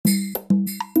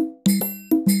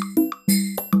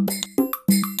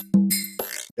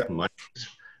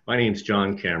My name's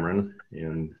John Cameron,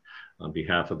 and on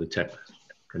behalf of the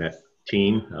TechConnex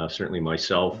team, certainly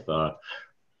myself,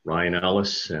 Ryan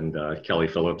Ellis, and Kelly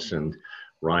Phillips, and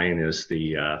Ryan is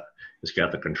has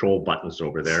got the control buttons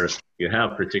over there. So if you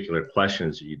have particular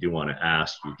questions that you do want to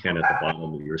ask, you can at the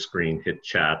bottom of your screen hit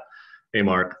chat. Hey,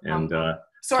 Mark, and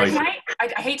sorry,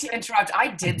 I hate to interrupt. I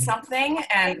did something,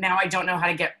 and now I don't know how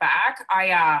to get back.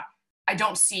 I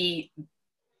don't see.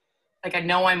 Like, I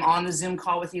know I'm on the Zoom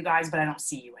call with you guys, but I don't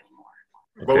see you anymore.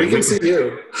 But we can see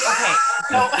you. Okay,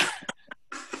 so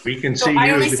we can see you. I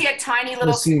only see a tiny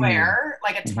little square,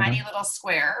 like a tiny little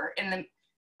square, and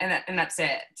that's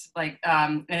it. Like,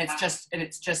 and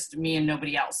it's just me and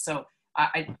nobody else. So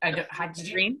how did you?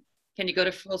 Screen? Can you go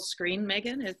to full screen,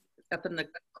 Megan? It's up in the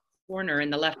corner, in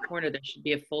the left corner, there should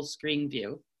be a full screen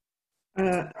view.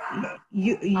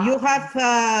 You have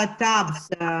tabs.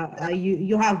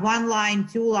 You have 1 line,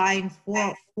 2 lines,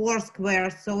 four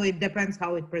squares. So it depends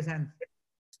how it presents.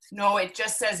 No, it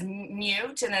just says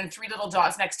mute and then 3 little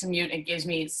dots next to mute. It gives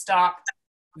me stop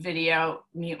video,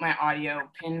 mute my audio,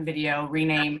 pin video,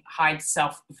 rename, hide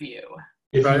self view.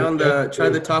 Try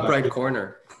the top right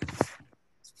corner.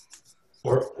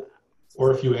 Or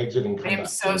if you exit and come back. I'm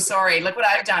so sorry. Look what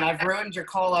I've done. I've ruined your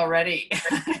call already.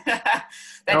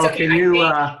 That's okay. Can you,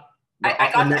 okay,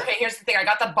 here's the thing. I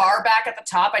got the bar back at the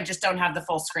top. I just don't have the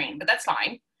full screen, but that's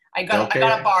fine. I got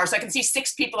a bar, so I can see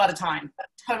 6 people at a time.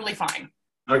 Totally fine.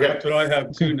 Okay. That's what I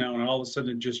have too now, and all of a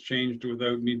sudden it just changed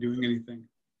without me doing anything.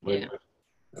 Yeah.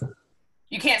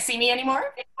 You can't see me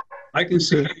anymore? I can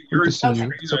see your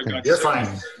screen. You're fine.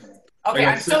 Okay,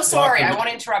 I'm so sorry. I won't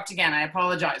interrupt again. I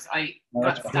apologize. I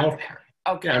got stuck there.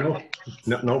 Okay.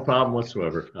 Yeah, no problem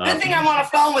whatsoever. Good thing I'm on a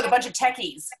phone with a bunch of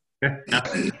techies.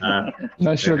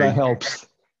 Not sure that helps.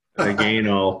 Again,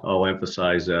 I'll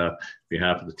emphasize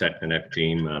behalf of the TechConnex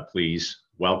team, please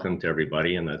welcome to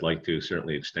everybody. And I'd like to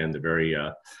certainly extend a very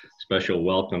special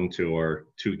welcome to our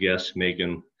 2 guests,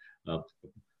 Megan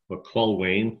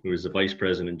McCulwain, who is the Vice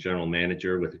President General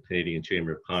Manager with the Canadian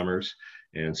Chamber of Commerce,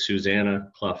 and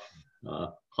Susanna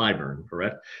Clyburn,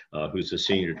 correct? Who's the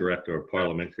Senior Director of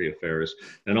Parliamentary Affairs,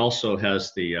 and also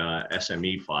has the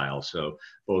SME file, so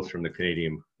both from the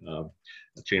Canadian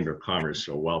Chamber of Commerce,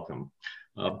 so welcome.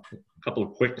 A couple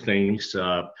of quick things.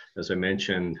 As I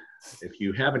mentioned, if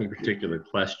you have any particular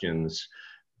questions,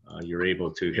 you're able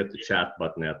to hit the chat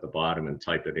button at the bottom and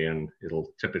type it in.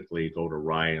 It'll typically go to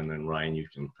Ryan, and Ryan, you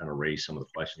can kind of raise some of the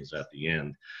questions at the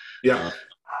end. Yeah.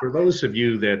 For those of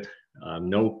you that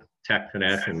know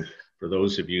TechConnex, and for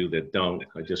those of you that don't,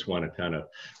 I just want to kind of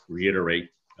reiterate,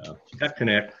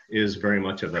 TechConnex is very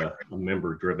much of a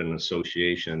member-driven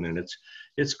association, and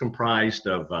it's comprised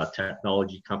of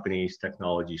technology companies,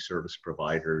 technology service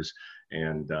providers,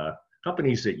 and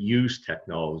companies that use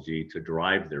technology to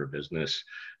drive their business.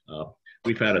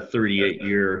 We've had a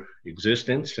 38-year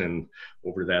existence, and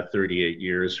over that 38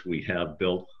 years, we have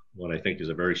built what I think is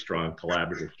a very strong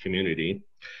collaborative community.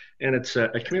 And it's a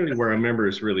community where our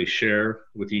members really share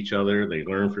with each other, they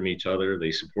learn from each other,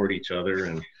 they support each other,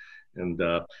 and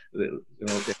they're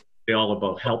all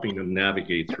about helping them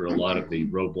navigate through a lot of the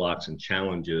roadblocks and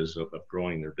challenges of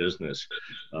growing their business.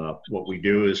 What we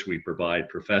do is we provide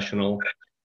professional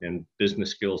and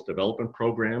business skills development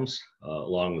programs,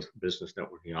 along with business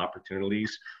networking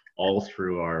opportunities, all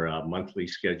through our monthly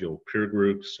scheduled peer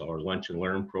groups, our lunch and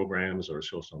learn programs, our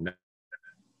social networks.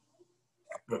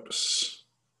 Oops.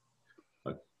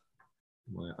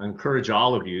 I encourage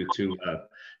all of you to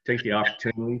take the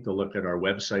opportunity to look at our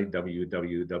website,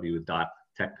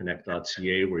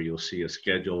 www.techconnex.ca, where you'll see a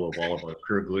schedule of all of our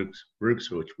peer groups,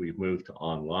 which we've moved to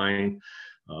online.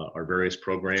 Our various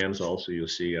programs. Also, you'll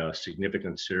see a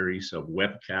significant series of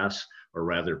webcasts, or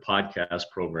rather podcast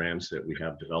programs that we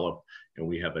have developed, and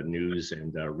we have a news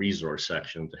and resource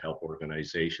section to help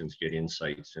organizations get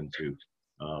insights into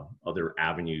other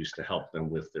avenues to help them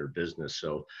with their business.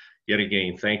 So yet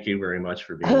again, thank you very much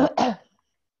for being here.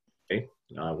 Okay.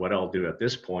 What I'll do at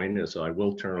this point is I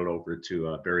will turn it over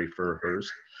to Barry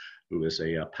Furhurst, who is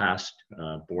a past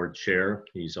board chair.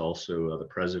 He's also the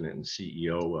president and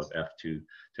CEO of F2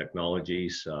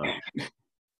 Technologies,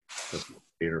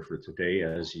 for today,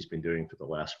 as he's been doing for the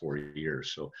last 4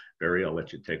 years. So Barry, I'll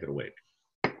let you take it away.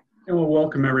 And well,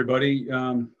 welcome everybody.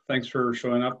 Thanks for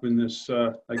showing up in this,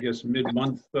 I guess,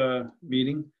 mid-month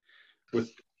meeting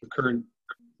with the current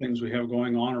things we have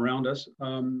going on around us.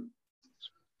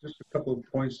 Just a couple of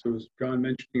points to what John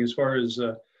mentioning, as far as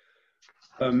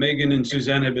Megan and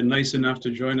Suzanne have been nice enough to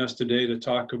join us today to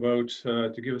talk about,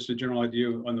 to give us a general idea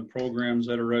on the programs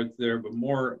that are out there, but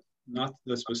more, not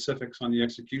the specifics on the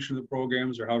execution of the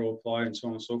programs or how to apply and so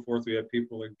on and so forth. We have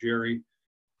people like Jerry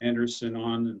Anderson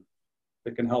on, and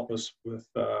that can help us with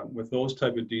those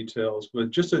type of details.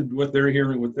 But just what they're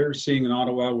hearing, what they're seeing in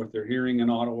Ottawa, what they're hearing in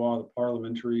Ottawa, the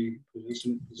parliamentary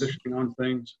positioning on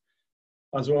things,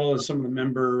 as well as some of the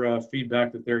member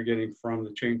feedback that they're getting from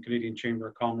the Canadian Chamber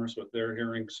of Commerce, what they're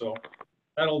hearing. So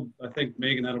that'll, I think,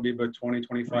 Megan, that'll be about 20,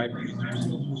 25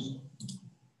 minutes.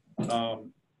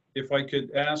 If I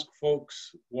could ask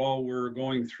folks while we're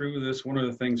going through this, one of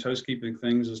the things, housekeeping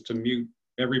things, is to mute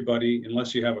everybody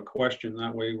unless you have a question.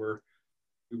 That way we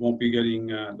won't be getting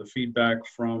the feedback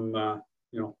from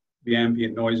the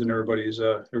ambient noise in everybody's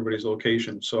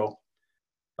location. So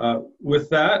with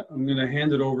that, I'm going to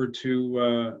hand it over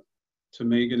to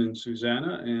Megan and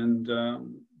Susanna, and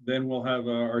then we'll have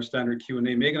our standard Q&A.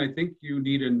 Megan, I think you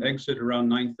need an exit around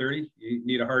 9:30. You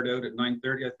need a hard out at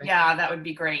 9:30, I think. Yeah, that would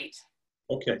be great.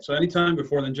 Okay, so anytime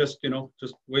before then, just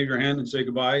wave your hand and say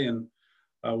goodbye, and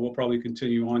we'll probably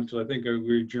continue on because I think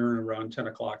we adjourn around 10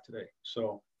 o'clock today.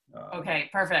 So. Okay,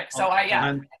 perfect. So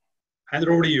hand it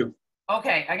over to you.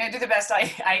 Okay, I'm gonna do the best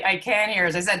I can here.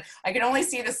 As I said, I can only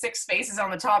see the 6 faces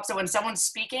on the top, so when someone's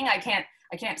speaking, I can't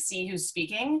see who's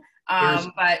speaking.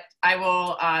 But I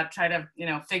will try to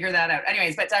figure that out.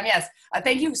 Anyways, but yes,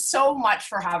 thank you so much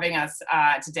for having us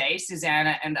today,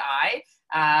 Susanna and I.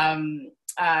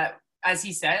 As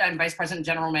he said, I'm Vice President and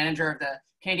General Manager of the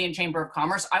Canadian Chamber of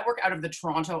Commerce. I work out of the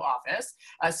Toronto office.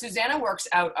 Susanna works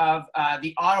out of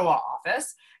the Ottawa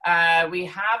office. We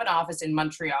have an office in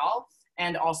Montreal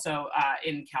and also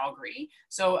in Calgary.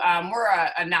 So we're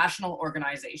a national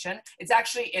organization. It's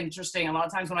actually interesting. A lot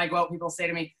of times when I go out, people say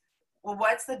to me, well,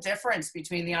 what's the difference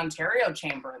between the Ontario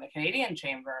Chamber and the Canadian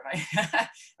Chamber? And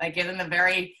I give them a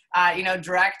very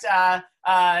direct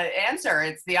answer.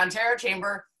 It's the Ontario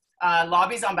Chamber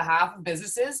lobbies on behalf of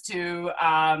businesses to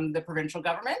the provincial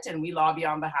government, and we lobby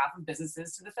on behalf of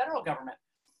businesses to the federal government.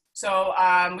 So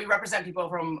we represent people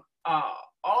from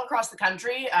all across the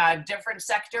country, different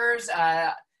sectors,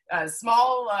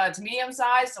 small to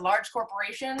medium-sized to large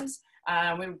corporations.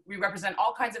 We represent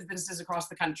all kinds of businesses across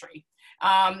the country.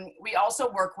 We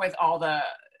also work with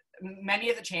many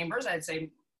of the chambers. I'd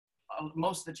say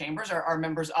most of the chambers are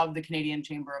members of the Canadian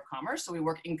Chamber of Commerce. So we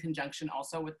work in conjunction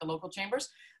also with the local chambers,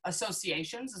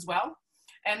 associations as well.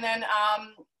 And then,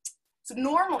 so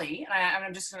normally,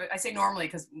 and I say normally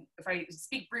because if I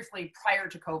speak briefly prior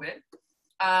to COVID,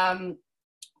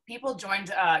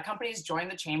 companies joined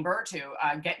the chamber to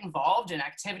get involved in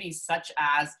activities such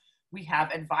as we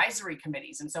have advisory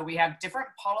committees. And so we have different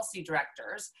policy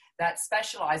directors that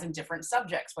specialize in different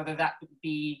subjects, whether that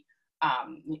be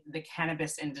the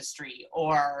cannabis industry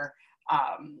or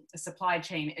supply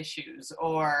chain issues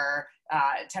or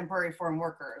temporary foreign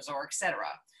workers or et cetera.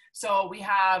 So we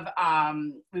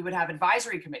would have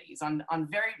advisory committees on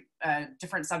very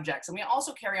different subjects. And we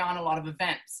also carry on a lot of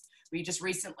events. We just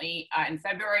recently, in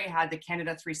February, had the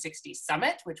Canada 360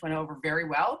 Summit, which went over very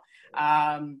well.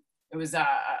 It was a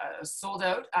sold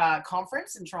out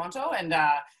conference in Toronto, and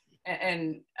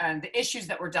the issues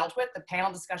that were dealt with, the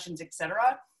panel discussions, et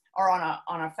cetera, are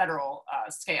on a federal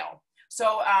scale.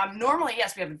 So normally,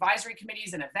 yes, we have advisory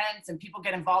committees and events and people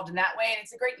get involved in that way, and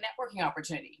it's a great networking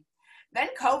opportunity. Then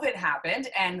COVID happened,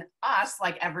 and us,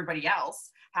 like everybody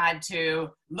else, had to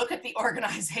look at the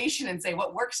organization and say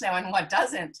what works now and what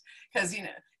doesn't, because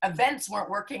events weren't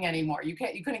working anymore. You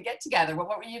couldn't get together. Well,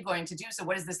 what were you going to do? So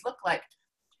what does this look like?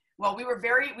 Well, we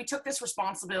took this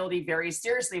responsibility very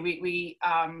seriously. We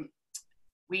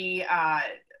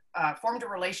formed a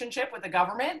relationship with the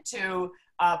government to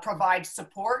provide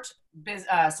support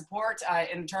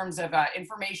in terms of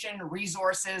information,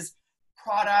 resources,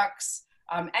 products,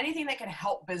 anything that can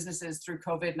help businesses through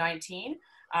COVID-19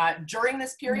 during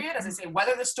this period, as I say,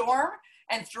 weather the storm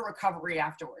and through recovery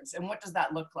afterwards. And what does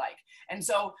that look like? And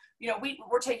so,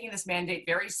 we're taking this mandate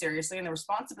very seriously and the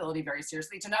responsibility very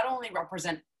seriously to not only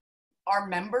represent our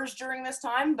members during this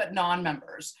time, but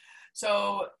non-members.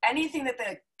 So anything that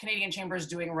the Canadian Chamber is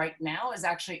doing right now is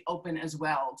actually open as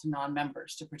well to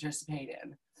non-members to participate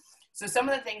in. So some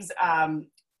of the things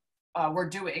we're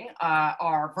doing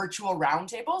are virtual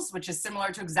roundtables, which is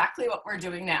similar to exactly what we're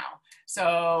doing now.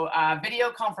 So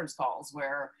video conference calls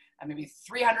where maybe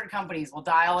 300 companies will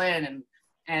dial in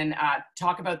and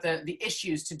talk about the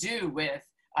issues to do with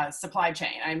supply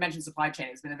chain. I mentioned supply chain.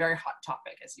 It's been a very hot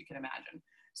topic, as you can imagine.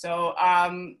 So,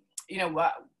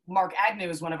 Mark Agnew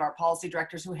is one of our policy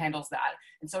directors who handles that.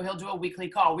 And so he'll do a weekly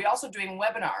call. We're also doing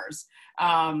webinars.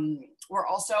 We're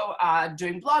also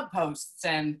doing blog posts.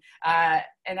 And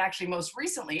actually most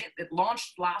recently, it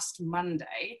launched last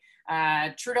Monday.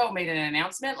 Trudeau made an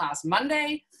announcement last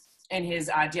Monday in his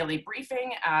daily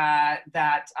briefing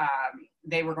that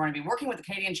they were going to be working with the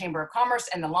Canadian Chamber of Commerce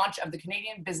and the launch of the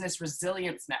Canadian Business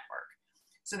Resilience Network.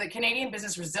 So the Canadian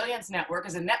Business Resilience Network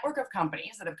is a network of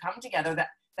companies that have come together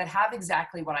that have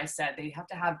exactly what I said. They have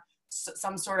to have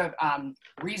some sort of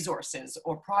resources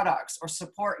or products or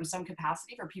support in some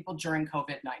capacity for people during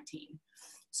COVID-19.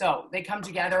 So they come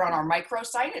together on our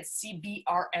microsite. It's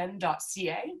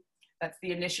cbrn.ca. That's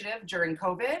the initiative during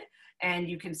COVID. And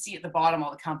you can see at the bottom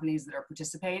all the companies that are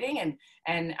participating.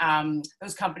 And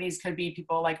those companies could be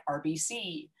people like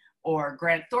RBC or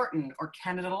Grant Thornton or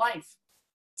Canada Life.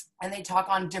 And they talk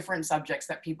on different subjects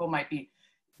that people might be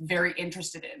very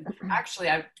interested in. Actually,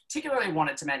 I particularly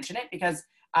wanted to mention it because,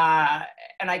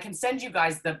 and I can send you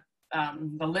guys the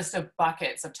list of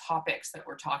buckets of topics that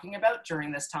we're talking about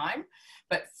during this time,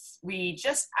 but we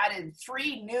just added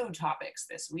 3 new topics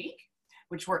this week,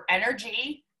 which were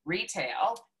energy,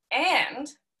 retail, and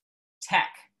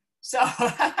tech. So,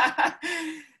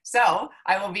 so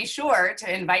I will be sure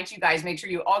to invite you guys, make sure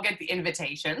you all get the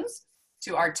invitations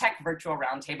to our tech virtual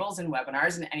roundtables and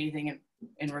webinars and anything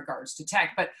in regards to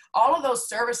tech. But all of those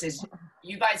services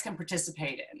you guys can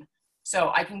participate in.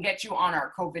 So I can get you on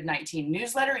our COVID-19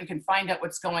 newsletter. You can find out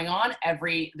what's going on.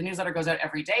 The newsletter goes out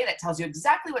every day that tells you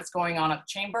exactly what's going on at the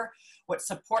Chamber, what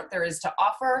support there is to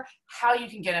offer, how you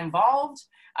can get involved,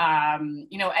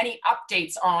 you know, any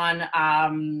updates on,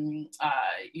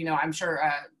 you know, I'm sure,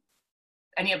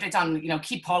 any updates on, you know,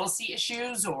 key policy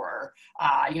issues or,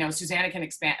 you know, Susanna can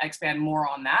expand more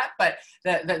on that. But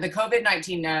the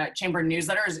COVID-19 Chamber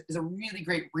newsletter is a really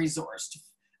great resource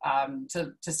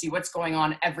to see what's going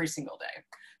on every single day.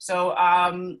 So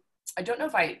I don't know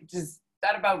if is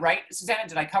that about right? Susanna,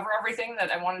 did I cover everything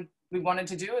that we wanted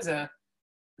to do as a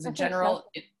general?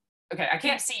 So. Okay, I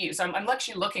can't see you, so I'm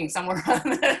actually looking somewhere.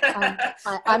 I'm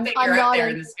out nodding. there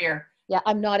in the sphere. Yeah,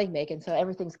 I'm nodding, Megan, so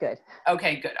everything's good.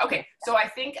 Okay, good. Okay, so I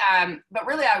think, but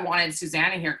really I wanted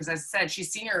Susanna here because, as I said,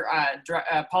 she's Senior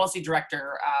Policy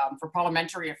Director for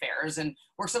Parliamentary Affairs and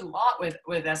works a lot with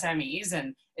SMEs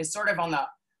and is sort of on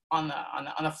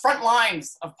the front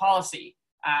lines of policy,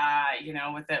 you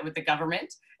know, with the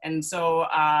government. And so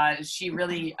she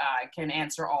really can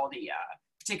answer all the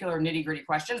particular nitty-gritty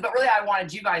questions. But really, I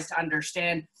wanted you guys to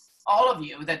understand, all of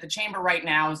you, that the Chamber right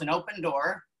now is an open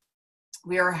door.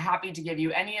 We are happy to give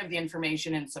you any of the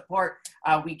information and support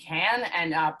we can,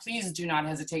 and please do not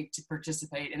hesitate to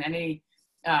participate in any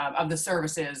of the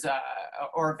services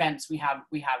or events we have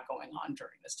going on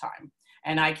during this time.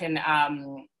 And I can,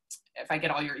 if I get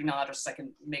all your email addresses, I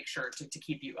can make sure to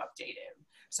keep you updated.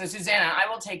 So Susanna, I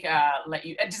will let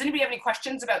you, does anybody have any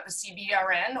questions about the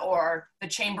CBRN or the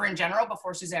Chamber in general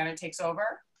before Susanna takes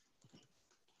over?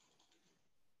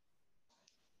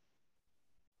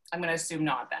 I'm going to assume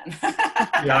not then.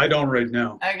 Yeah, I don't right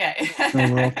now. Okay.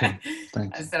 You're welcome.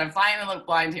 Thanks. I said I'm flying a little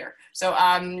blind here. So,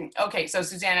 okay, so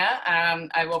Susanna,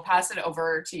 I will pass it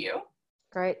over to you.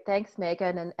 Great, thanks,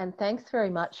 Megan, and thanks very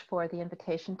much for the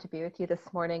invitation to be with you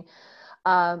this morning.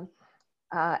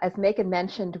 As Megan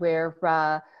mentioned, we're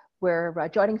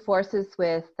joining forces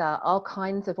with all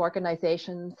kinds of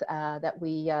organizations that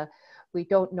we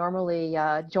don't normally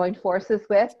join forces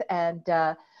with, and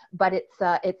but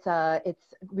it's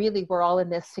really, we're all in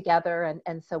this together,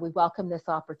 and so we welcome this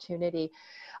opportunity.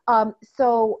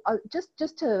 So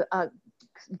just to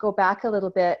go back a little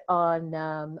bit on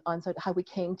sort of how we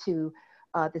came to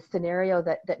the scenario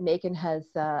that Megan has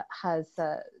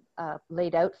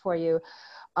laid out for you.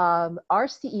 Our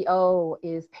CEO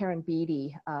is Perrin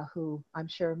Beatty, who I'm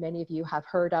sure many of you have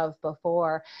heard of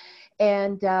before.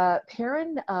 And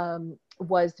Perrin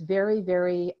was very,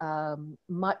 very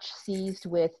much seized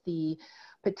with the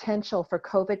potential for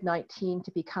COVID-19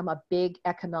 to become a big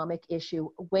economic issue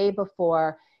way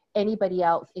before anybody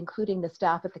else, including the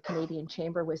staff at the Canadian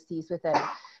Chamber, was seized with it.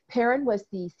 Perrin was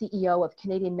the CEO of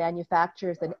Canadian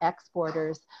Manufacturers and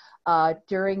Exporters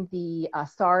during the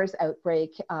SARS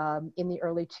outbreak in the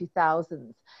early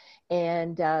 2000s,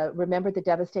 and remember the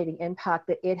devastating impact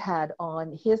that it had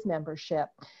on his membership.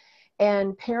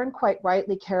 And Perrin quite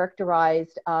rightly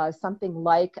characterized something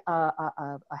like a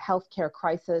healthcare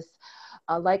crisis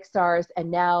like SARS, and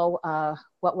now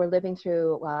what we're living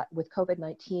through with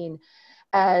COVID-19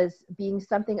 as being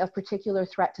something of particular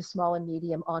threat to small and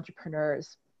medium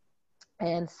entrepreneurs.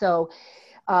 And so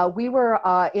we were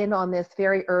in on this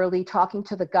very early, talking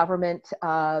to the government,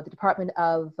 the Department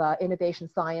of Innovation,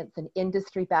 Science and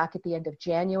Industry back at the end of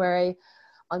January,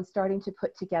 on starting to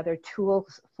put together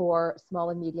tools for small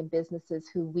and medium businesses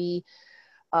who we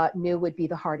knew would be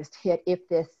the hardest hit if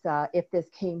this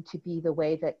came to be the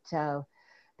way that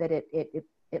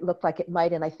it looked like it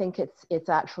might. And I think it's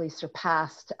actually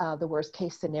surpassed the worst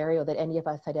case scenario that any of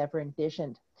us had ever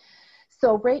envisioned.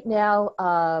 So right now,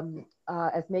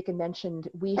 as Megan mentioned,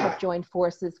 we have joined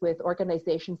forces with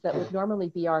organizations that would normally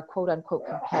be our quote unquote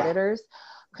competitors: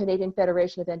 Canadian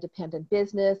Federation of Independent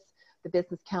Business, the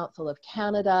Business Council of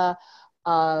Canada,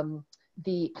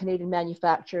 the Canadian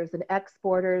Manufacturers and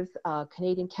Exporters,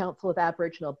 Canadian Council of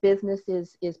Aboriginal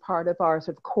Businesses is part of our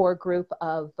sort of core group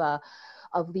of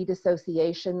lead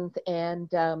associations. And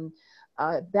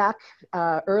back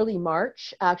early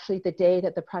March, actually the day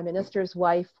that the Prime Minister's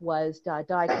wife was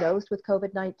diagnosed with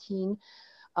COVID-19,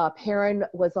 Perrin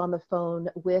was on the phone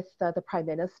with the Prime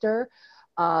Minister.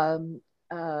 You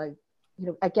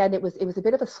know, again, it was a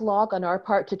bit of a slog on our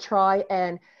part to try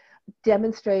and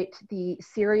demonstrate the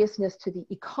seriousness to the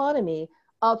economy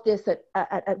of this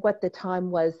at what the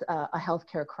time was a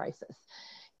healthcare crisis.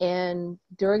 And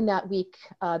during that week,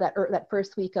 that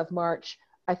first week of March,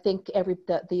 I think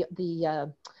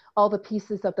all the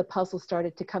pieces of the puzzle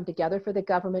started to come together for the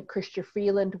government. Chrystia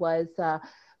Freeland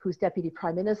who's Deputy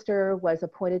Prime Minister, was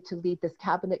appointed to lead this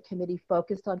cabinet committee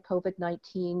focused on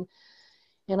COVID-19.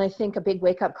 And I think a big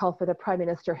wake-up call for the Prime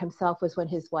Minister himself was when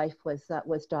his wife was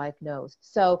diagnosed.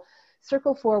 So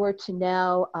circle forward to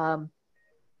now,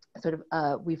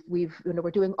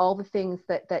 we're doing all the things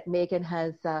that Megan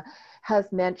has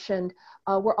mentioned.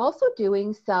 We're also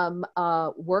doing some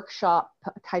workshop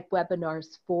type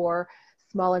webinars for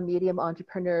small and medium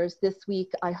entrepreneurs. This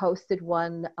week I hosted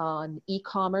one on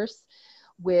e-commerce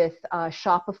with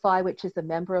Shopify, which is a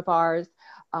member of ours.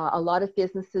 A lot of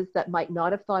businesses that might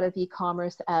not have thought of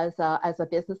e-commerce as a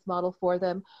business model for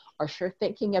them are sure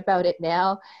thinking about it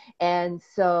now. And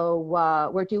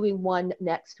so we're doing one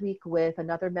next week with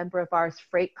another member of ours,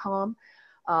 FreightCom,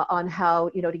 on how,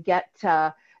 you know, to get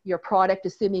your product,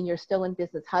 assuming you're still in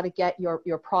business, how to get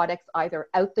your products either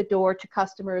out the door to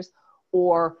customers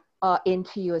or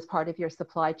into you as part of your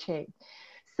supply chain.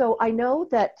 So I know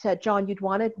that, John, you'd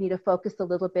wanted me to focus a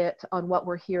little bit on what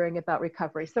we're hearing about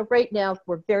recovery. So right now,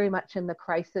 we're very much in the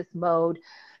crisis mode,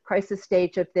 crisis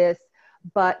stage of this,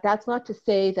 but that's not to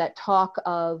say that talk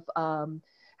of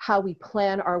how we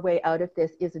plan our way out of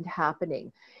this isn't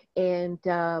happening. And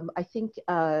I think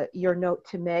your note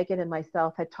to Megan and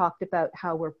myself had talked about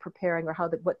how we're preparing, or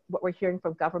what we're hearing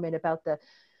from government about the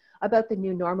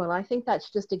new normal. And I think that's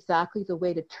just exactly the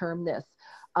way to term this.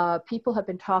 People have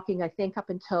been talking, I think, up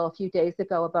until a few days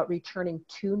ago about returning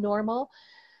to normal.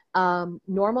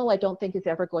 Normal, I don't think, is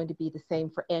ever going to be the same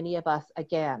for any of us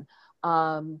again.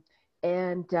 So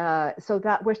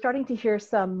that we're starting to hear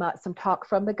some talk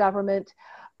from the government.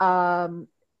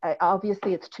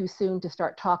 Obviously, it's too soon to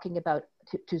start talking about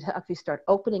to actually start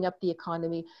opening up the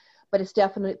economy, but it's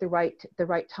definitely the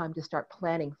right time to start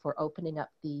planning for opening up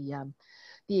the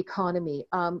economy.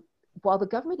 While the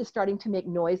government is starting to make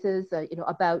noises,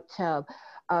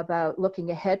 about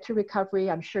looking ahead to recovery,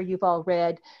 I'm sure you've all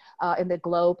read in the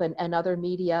Globe and other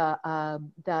media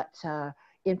that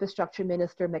Infrastructure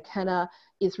Minister McKenna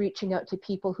is reaching out to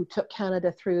people who took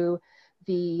Canada through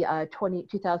the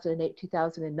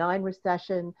 2008-2009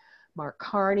 recession, Mark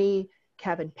Carney,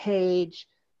 Kevin Page,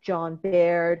 John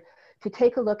Baird, to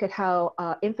take a look at how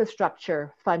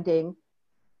infrastructure funding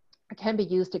can be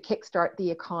used to kickstart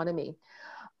the economy.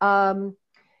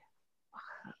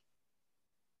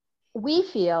 We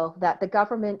feel that the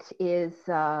government is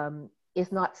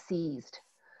not seized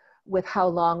with how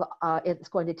long it's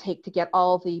going to take to get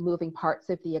all the moving parts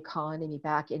of the economy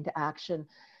back into action.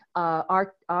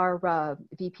 Our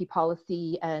VP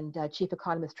Policy and Chief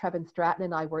Economist Trevin Stratton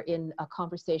and I were in a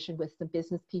conversation with some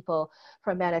business people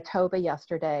from Manitoba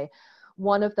yesterday.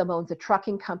 One of them owns a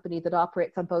trucking company that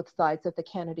operates on both sides of the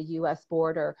Canada-US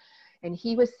border. And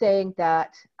he was saying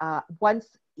that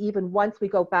once we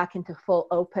go back into full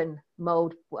open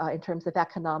mode in terms of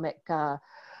economic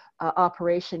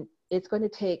operation, it's going to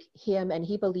take him, and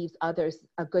he believes others,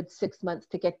 a good 6 months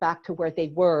to get back to where they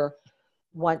were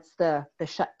once the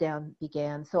shutdown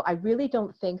began. So I really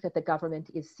don't think that the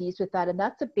government is seized with that. And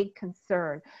that's a big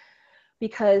concern,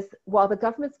 because while the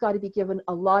government's got to be given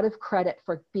a lot of credit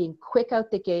for being quick out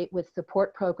the gate with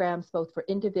support programs, both for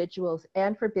individuals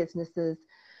and for businesses,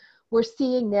 we're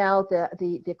seeing now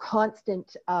the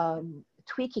constant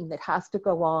tweaking that has to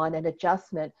go on and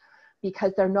adjustment,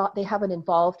 because they haven't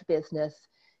involved business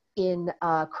in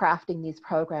crafting these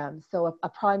programs. So a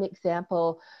prime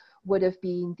example would have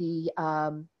been the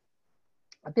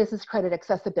business credit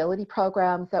accessibility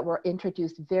programs that were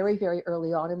introduced very, very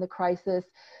early on in the crisis,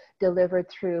 delivered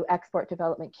through Export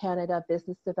Development Canada,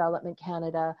 Business Development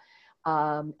Canada,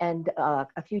 and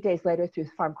a few days later through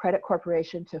Farm Credit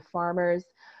Corporation to farmers.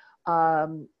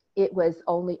 It was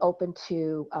only open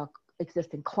to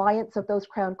existing clients of those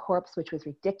Crown Corps, which was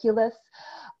ridiculous.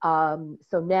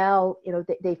 So now,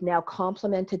 they've now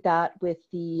complemented that with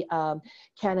the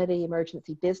Canada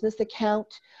Emergency Business Account,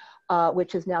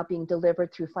 which is now being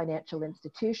delivered through financial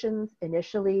institutions.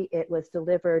 Initially, it was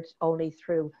delivered only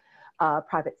through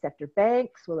private sector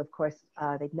banks. Well, of course,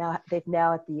 they've now,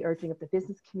 at the urging of the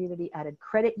business community, added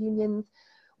credit unions.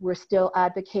 We're still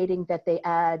advocating that they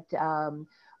add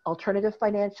alternative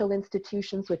financial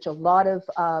institutions, which a lot of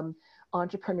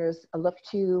entrepreneurs look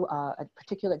to. A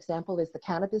particular example is the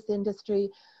cannabis industry,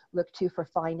 look to for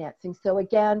financing. So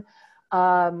again,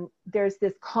 there's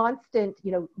this constant,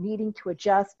 needing to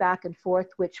adjust back and forth,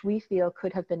 which we feel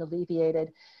could have been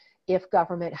alleviated if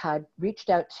government had reached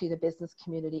out to the business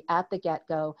community at the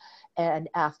get-go and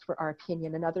asked for our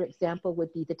opinion. Another example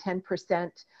would be the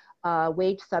 10%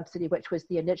 wage subsidy, which was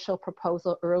the initial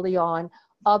proposal early on,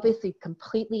 obviously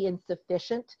completely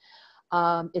insufficient.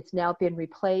 It's now been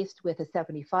replaced with a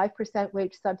 75%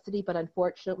 wage subsidy, but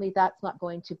unfortunately that's not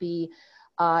going to be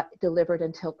delivered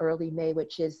until early May,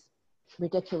 which is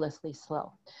ridiculously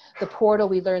slow. The portal,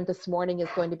 we learned this morning, is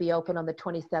going to be open on the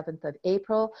 27th of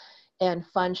April, and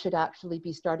funds should actually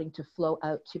be starting to flow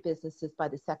out to businesses by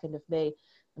the 2nd of May.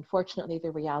 Unfortunately,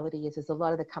 the reality is a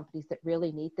lot of the companies that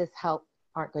really need this help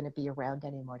aren't going to be around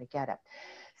anymore to get it.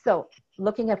 So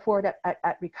looking forward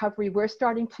at recovery, we're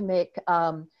starting to make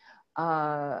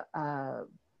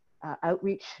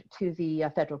outreach to the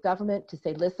federal government to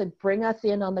say, listen, bring us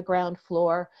in on the ground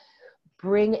floor,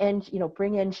 bring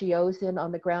NGOs in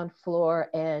on the ground floor,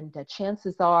 and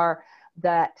chances are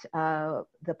that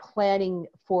the planning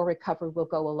for recovery will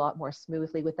go a lot more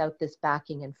smoothly without this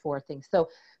backing and forthing. So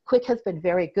Quick has been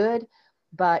very good,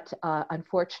 but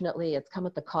unfortunately it's come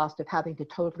at the cost of having to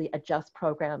totally adjust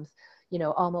programs,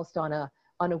 almost on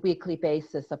a weekly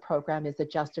basis. A program is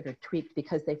adjusted or tweaked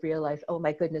because they've realized, oh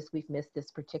my goodness, we've missed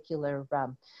this particular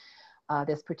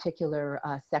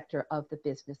sector of the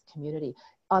business community.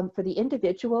 For the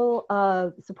individual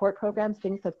support programs,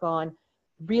 things have gone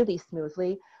really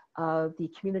smoothly. The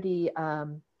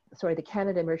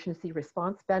Canada Emergency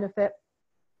Response Benefit,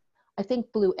 I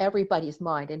think, blew everybody's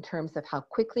mind in terms of how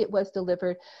quickly it was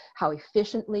delivered, how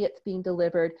efficiently it's being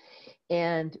delivered,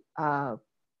 and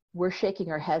we're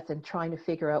shaking our heads and trying to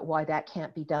figure out why that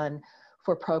can't be done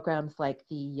for programs like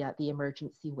the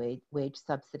emergency wage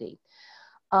subsidy.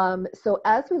 So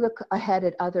as we look ahead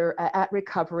at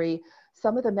recovery,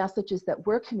 some of the messages that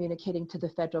we're communicating to the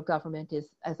federal government is,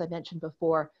 as I mentioned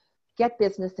before, get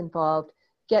business involved,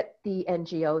 get the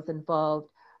NGOs involved,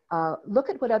 look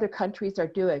at what other countries are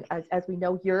doing. As we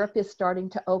know, Europe is starting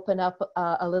to open up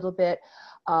a little bit.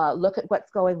 Look at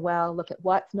what's going well, look at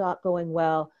what's not going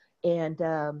well, and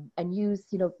use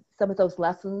some of those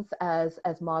lessons as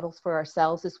models for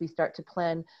ourselves as we start to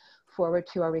plan forward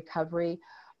to our recovery.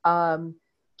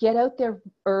 Get out there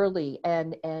early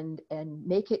and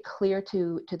make it clear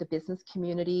to the business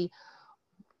community,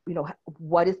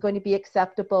 what is going to be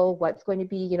acceptable, what's going to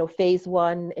be, phase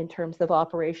 1 in terms of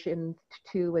operation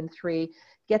 2 and 3.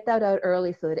 Get that out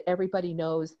early so that everybody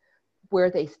knows where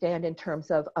they stand in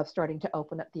terms of starting to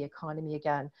open up the economy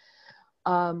again.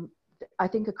 I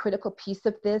think a critical piece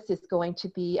of this is going to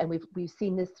be, and we've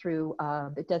seen this through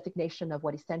the designation of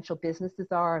what essential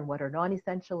businesses are and what are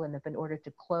non-essential, and if in order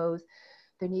to close,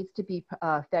 there needs to be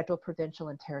federal, provincial,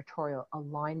 and territorial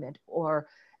alignment, or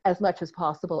as much as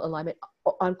possible alignment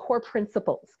on core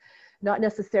principles, not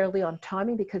necessarily on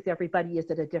timing because everybody is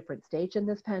at a different stage in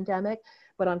this pandemic,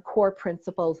 but on core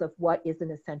principles of what is an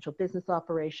essential business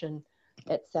operation,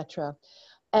 etc.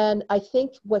 And I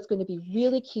think what's going to be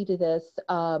really key to this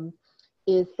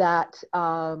is that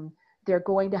they're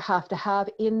going to have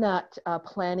in that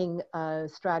planning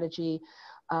strategy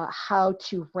how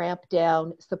to ramp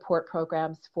down support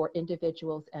programs for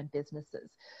individuals and businesses.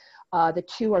 The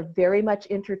two are very much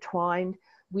intertwined.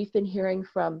 We've been hearing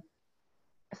from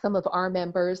some of our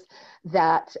members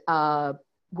that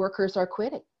workers are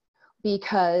quitting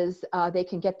because they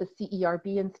can get the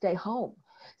CERB and stay home.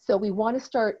 So we want to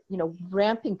start,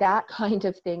 ramping that kind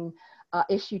of thing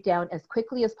issue down as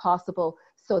quickly as possible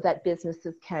so that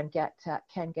businesses can get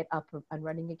up and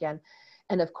running again.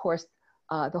 And of course,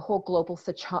 the whole global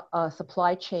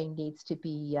supply chain needs to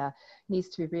be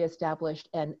reestablished,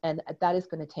 and that is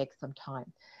going to take some time.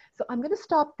 So I'm going to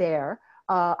stop there.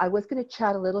 I was going to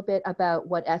chat a little bit about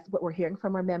what we're hearing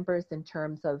from our members in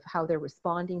terms of how they're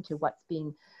responding to what's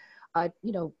being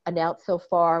announced so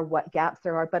far, what gaps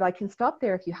there are, but I can stop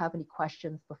there if you have any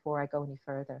questions before I go any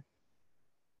further.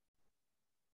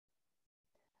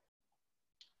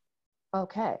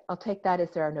 Okay, I'll take that as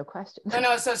there are no questions.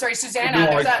 No, so sorry, Susanna,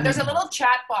 No, there's a little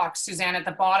chat box, Susanna, at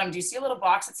the bottom. Do you see a little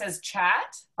box that says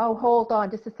chat? Oh, hold on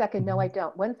just a second. No, I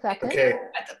don't. 1 second. Okay.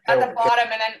 At the bottom,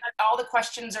 and then all the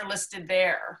questions are listed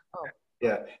there. Oh.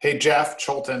 Yeah. Hey, Jeff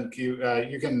Cholton, you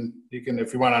can,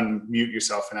 if you want to unmute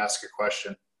yourself and ask your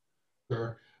question.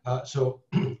 Sure. So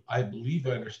I believe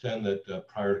I understand that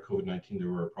prior to COVID-19, there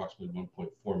were approximately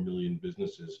 1.4 million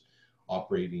businesses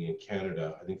operating in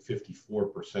Canada. I think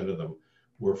 54% of them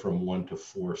were from 1 to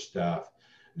 4 staff.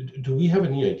 Do we have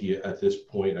any idea at this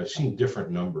point? I've seen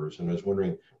different numbers, and I was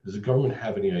wondering, does the government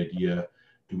have any idea?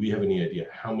 Do we have any idea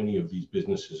how many of these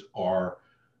businesses are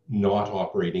not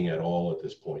operating at all at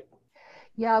this point?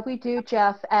 Yeah, we do,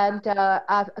 Jeff. And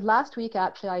last week,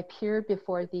 actually, I appeared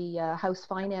before the House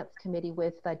Finance Committee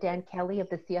with Dan Kelly of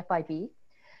the CFIB.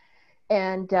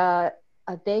 And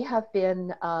they have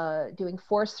been doing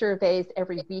 4 surveys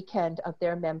every weekend of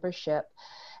their membership.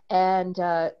 And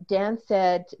Dan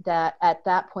said that at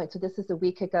that point, so this is a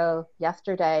week ago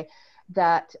yesterday,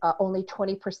 that only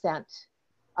 20%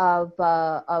 of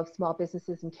small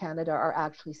businesses in Canada are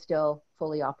actually still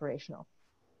fully operational.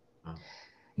 Oh.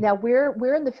 Now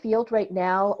we're in the field right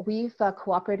now. We've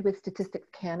cooperated with Statistics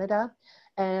Canada,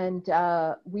 and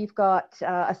we've got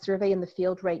a survey in the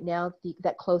field right now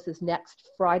that closes next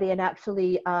Friday. And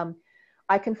actually,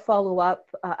 I can follow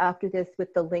up after this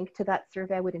with the link to that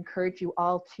survey. I would encourage you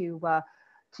all to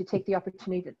take the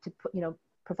opportunity to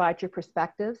provide your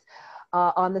perspectives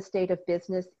on the state of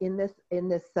business in this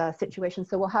situation.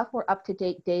 So we'll have more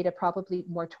up-to-date data, probably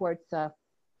more towards the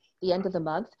end of the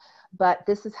month. But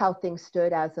this is how things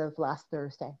stood as of last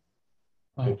Thursday.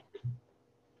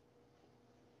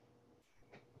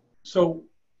 So,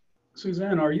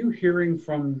 Suzanne, are you hearing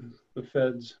from the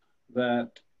feds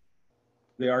that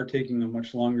they are taking a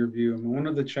much longer view? I mean, one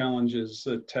of the challenges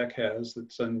that tech has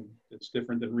it's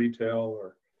different than retail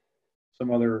or some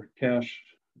other cash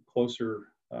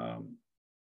closer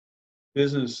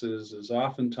businesses is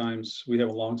oftentimes we have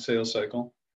a long sales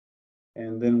cycle,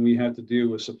 and then we have to deal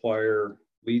with supplier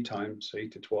lead times,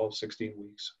 8 to 12, 16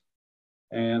 weeks.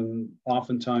 And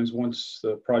oftentimes once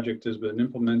the project has been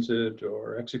implemented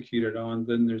or executed on,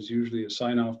 then there's usually a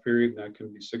sign-off period, and that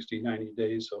can be 60, 90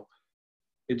 days. So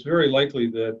it's very likely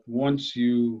that once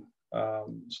you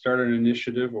start an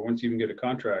initiative or once you even get a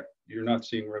contract, you're not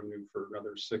seeing revenue for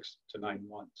another 6 to 9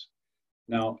 months.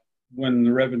 Now, when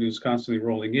the revenue is constantly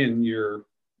rolling in, you're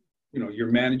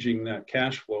managing that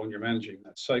cash flow and you're managing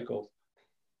that cycle.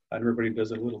 Everybody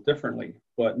does it a little differently.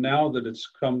 But now that it's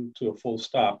come to a full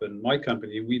stop, in my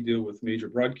company, we deal with major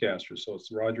broadcasters, so it's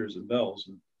Rogers and Bells,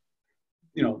 and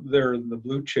they're the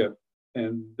blue chip,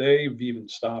 and they've even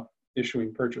stopped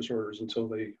issuing purchase orders until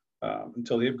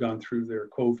they've gone through their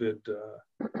COVID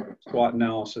SWOT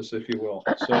analysis, if you will.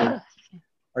 So,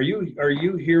 are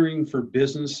you hearing for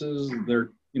businesses the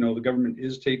government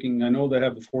is taking? I know they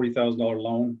have the $40,000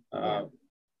 loan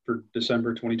for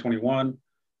December 2021.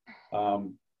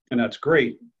 And that's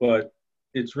great, but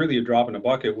it's really a drop in a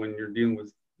bucket when you're dealing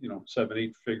with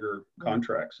 7-8 figure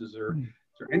contracts. Is there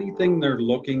anything they're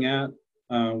looking at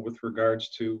with regards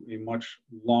to a much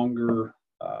longer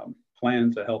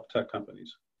plan to help tech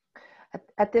companies?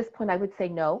 At this point, I would say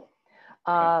no.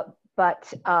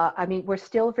 But I mean, we're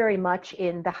still very much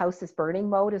in the house is burning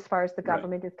mode as far as the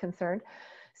government is concerned.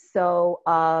 So,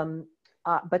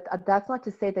 but that's not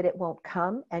to say that it won't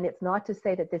come, and it's not to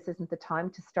say that this isn't the time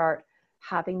to start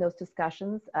having those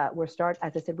discussions. As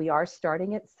I said, we are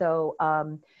starting it. So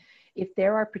if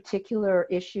there are particular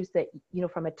issues that,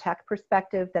 from a tech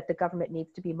perspective that the government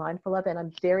needs to be mindful of, and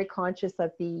I'm very conscious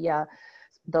of the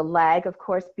lag, of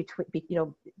course, between,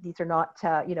 these are not,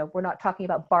 we're not talking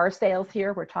about bar sales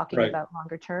here. We're talking about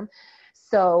longer term.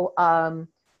 So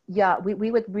yeah,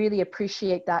 we would really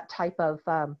appreciate that type of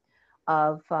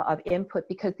input,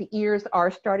 because the ears are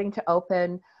starting to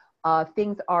open.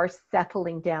 Things are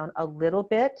settling down a little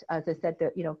bit. As I said,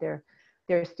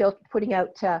 they're still putting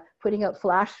out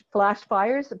flash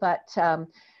fires, but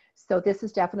so this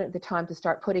is definitely the time to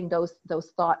start putting those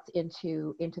thoughts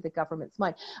into the government's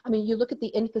mind. I mean, you look at the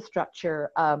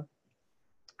infrastructure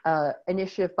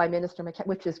initiative by Minister McKenna,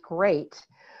 which is great,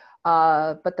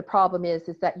 but the problem is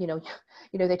that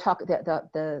they talk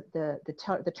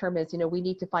the term is we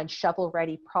need to find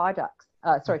shovel-ready projects.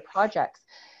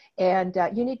 And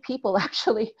you need people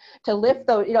actually to lift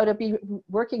those, to be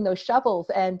working those shovels.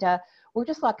 And we're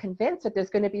just not convinced that there's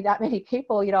going to be that many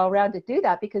people, around to do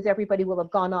that, because everybody will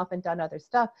have gone off and done other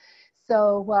stuff.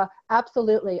 So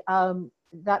absolutely,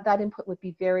 that input would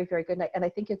be very, very good. And I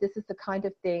think if this is the kind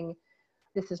of thing,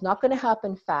 this is not going to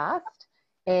happen fast.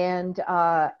 And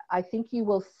I think you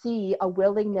will see a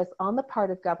willingness on the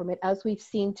part of government, as we've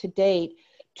seen to date,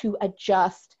 to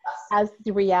adjust as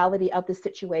the reality of the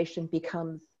situation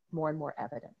becomes more and more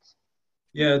evident.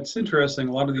 Yeah, it's interesting.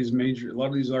 A lot of these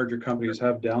larger companies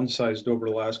have downsized over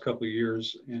the last couple of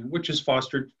years, and which has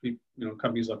fostered,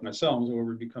 companies like myself where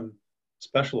we become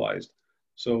specialized.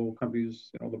 So companies,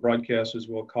 the broadcasters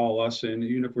will call us, and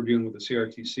even if we're dealing with the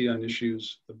CRTC on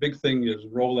issues, the big thing is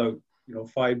rollout.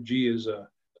 5G is a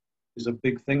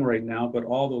big thing right now, but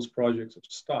all those projects have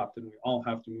stopped, and we all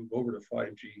have to move over to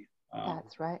 5G.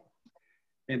 That's right.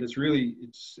 And it's really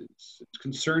it's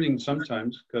concerning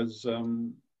sometimes because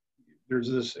there's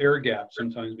this air gap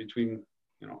sometimes between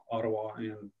Ottawa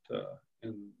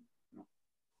and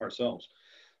ourselves.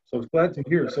 So I was glad to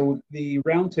hear. So the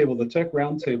roundtable, the tech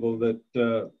roundtable that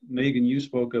Megan, you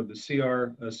spoke of, the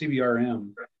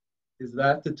CBRM, is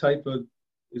that the type of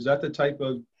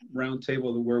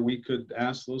roundtable where we could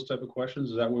ask those type of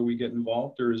questions? Is that where we get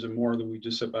involved, or is it more that we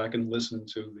just sit back and listen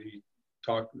to the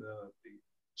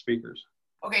speakers?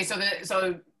 Okay,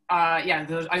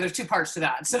 there's two parts to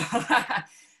that.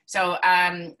 So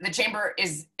the chamber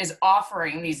is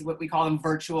offering these, what we call them,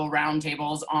 virtual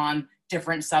roundtables on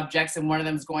different subjects, and one of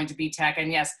them is going to be tech.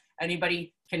 And yes,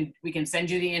 we can send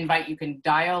you the invite. You can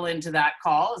dial into that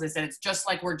call. As I said, it's just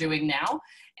like we're doing now.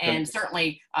 And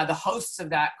certainly the hosts of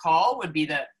that call would be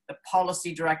the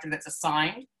policy director that's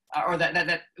assigned, or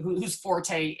whose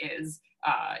forte is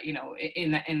in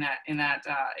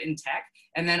tech.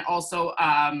 And then also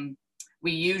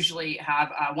we usually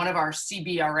have one of our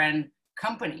CBRN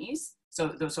companies.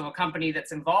 So a company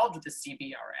that's involved with the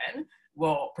CBRN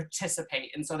will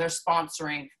participate, and so they'll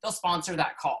sponsor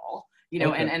that call, okay,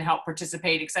 and help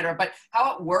participate, et cetera. But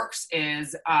how it works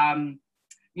is, the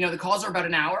calls are about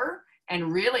an hour,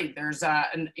 and really there's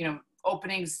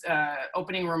opening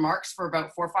remarks for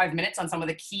about 4 or 5 minutes on some of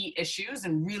the key issues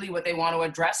and really what they want to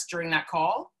address during that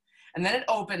call. And then it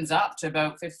opens up to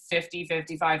about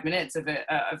 55 minutes of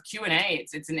Q&A.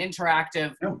 It's an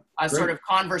interactive sort of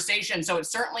conversation. So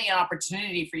it's certainly an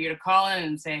opportunity for you to call in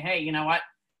and say, hey, you know what?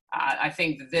 I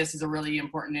think that this is a really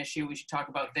important issue. We should talk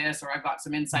about this, or I've got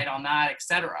some insight on that, et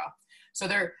cetera. So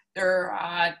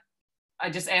I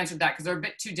just answered that because they're a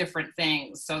bit two different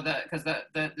things. So because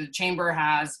the chamber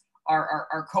has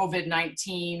our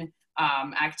COVID-19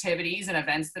 activities and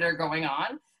events that are going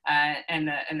on. And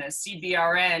the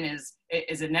CBRN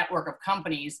is a network of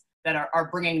companies that are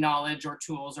bringing knowledge or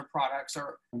tools or products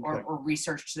or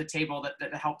research to the table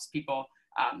that helps people.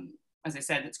 As I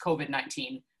said, it's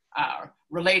COVID-19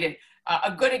 related.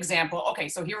 A good example. Okay,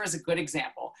 so here is a good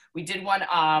example. We did one.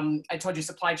 I told you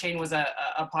supply chain was a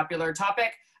popular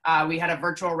topic. We had a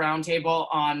virtual roundtable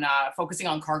on focusing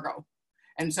on cargo,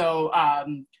 and so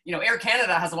Air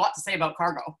Canada has a lot to say about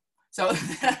cargo. So,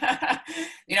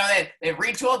 they've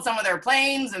retooled some of their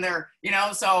planes, and they're,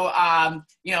 that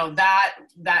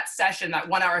session, that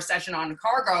 1 hour session on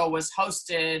cargo was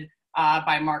hosted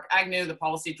by Mark Agnew, the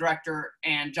policy director,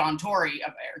 and John Tory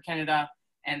of Air Canada,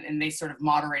 and they sort of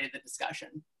moderated the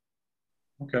discussion.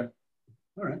 Okay.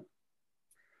 All right.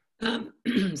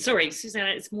 Sorry,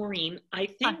 Susanna, it's Maureen. I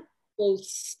think both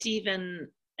Stephen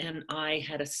and I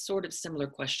had a sort of similar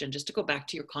question, just to go back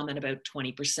to your comment about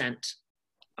 20%.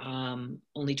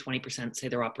 Only 20% say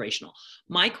they're operational.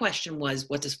 My question was,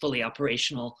 what does fully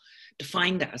operational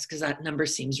defined as? Because that number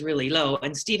seems really low.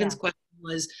 And Stephen's question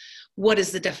was, what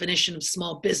is the definition of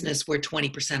small business where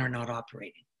 20% are not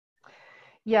operating?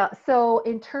 Yeah, so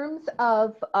in terms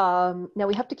of, now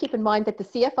we have to keep in mind that the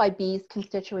CFIB's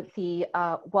constituency,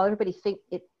 while everybody think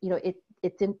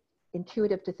it's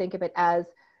intuitive to think of it as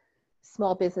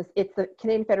small business, it's the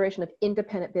Canadian Federation of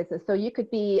Independent Business. So you could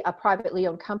be a privately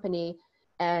owned company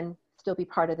and still be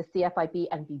part of the CFIB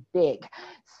and be big.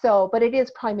 So, but it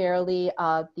is primarily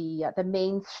the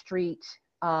Main Street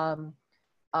small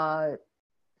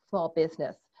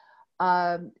business.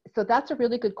 So that's a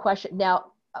really good question.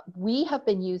 Now, we have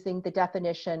been using the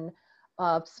definition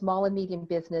of small and medium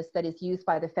business that is used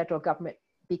by the federal government,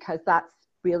 because that's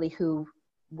really who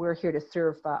we're here to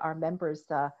serve our members'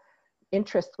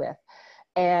 interests with.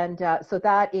 And so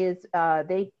that is,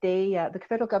 the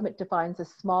federal government defines a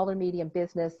small or medium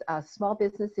business. Small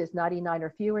business is 99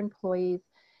 or fewer employees,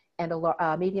 and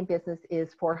a medium business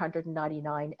is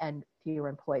 499 and fewer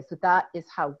employees. So that is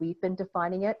how we've been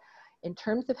defining it. In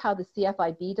terms of how the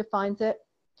CFIB defines it,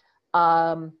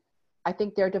 I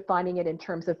think they're defining it in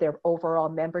terms of their overall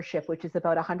membership, which is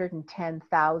about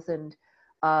 110,000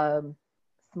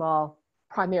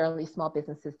 primarily small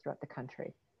businesses throughout the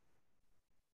country.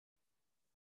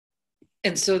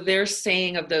 And so they're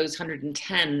saying of those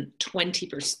 110,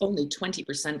 20%, only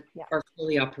 20% Yeah. are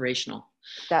fully operational.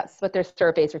 That's what their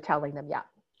surveys are telling them, yeah.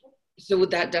 So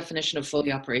would that definition of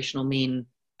fully operational mean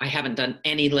I haven't done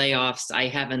any layoffs, I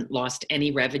haven't lost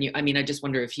any revenue? I mean, I just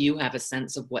wonder if you have a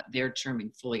sense of what they're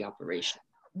terming fully operational.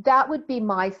 That would be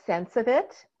my sense of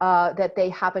it, that they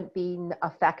haven't been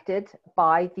affected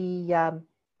by the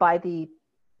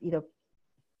you know,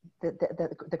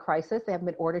 the crisis. They haven't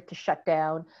been ordered to shut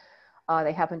down.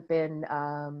 They haven't been,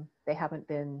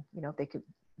 you know,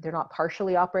 they're not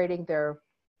partially operating, they're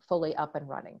fully up and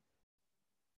running.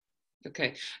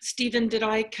 Okay. Stephen, did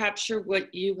I capture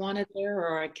what you wanted there,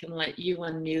 or I can let you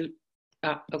unmute?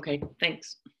 Okay,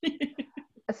 thanks.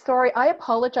 Sorry, I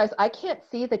apologize. I can't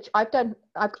see that.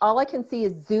 All I can see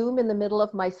is Zoom in the middle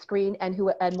of my screen, and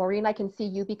Maureen, I can see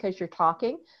you because you're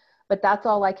talking, but that's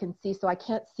all I can see. So I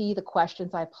can't see the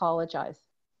questions. I apologize.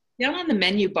 Down on the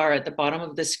menu bar at the bottom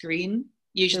of the screen,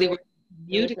 usually we're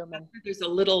muted. There's a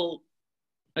little,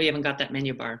 oh, you haven't got that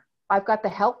menu bar. I've got the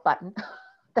help button.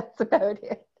 That's about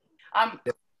it.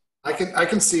 I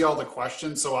can see all the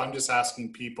questions, so I'm just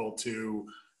asking people to,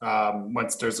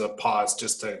 once there's a pause,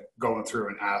 just to go through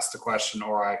and ask the question,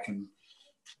 or I can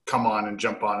come on and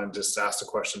jump on and just ask the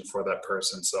question for that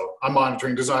person. So I'm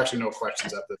monitoring. There's actually no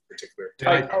questions at this particular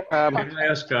time. Can I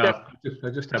ask, I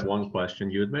just have one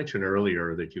question. You had mentioned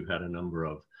earlier that you had a number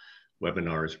of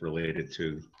webinars related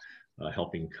to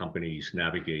helping companies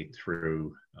navigate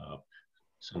through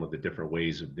some of the different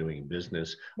ways of doing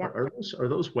business. Yeah. Are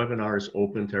those webinars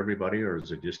open to everybody, or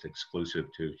is it just exclusive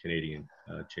to Canadian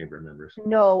Chamber members?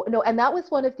 No, and that was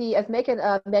one of the, as Megan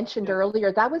mentioned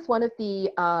earlier, that was one of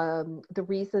the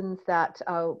reasons that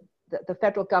the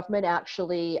federal government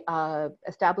actually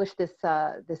established this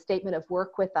statement of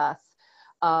work with us,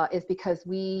 is because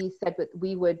we said that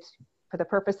we would, for the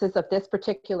purposes of this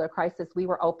particular crisis, we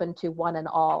were open to one and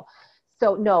all.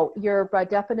 So no, you're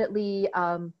definitely,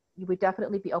 you would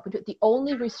definitely be open to it. The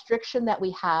only restriction that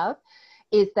we have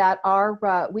is that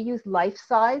we use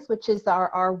Lifesize, which is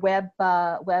our web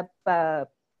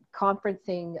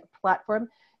conferencing platform.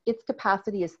 Its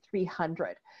capacity is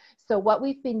 300. So what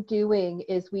we've been doing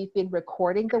is we've been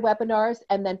recording the webinars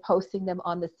and then posting them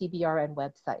on the CBRN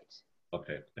website.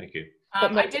 Okay, thank you.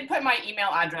 I did put my email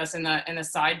address in the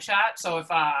side chat, so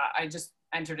if I just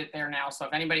entered it there now. So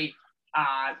if anybody,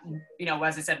 you know,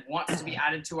 as I said, wants to be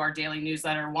added to our daily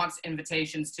newsletter, wants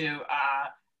invitations to,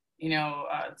 you know,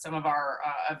 some of our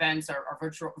events or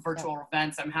virtual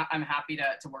events, I'm happy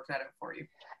to work that out for you.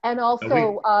 And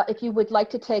also, if you'd like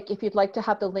to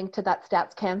have the link to that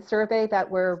StatsCan survey that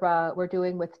we're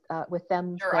doing with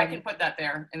them. Sure, I can put that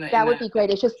there. That would be great.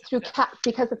 It's just through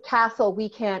because of CASL, we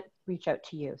can't reach out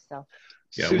to you. So.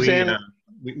 Yeah, Suzanne,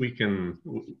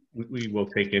 we will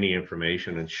take any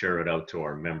information and share it out to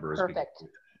our members. Perfect.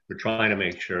 We're trying to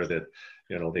make sure that,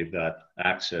 you know, they've got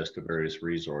access to various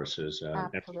resources, and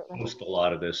we post a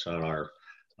lot of this on our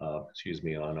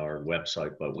on our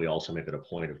website, but we also make it a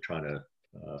point of trying to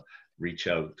reach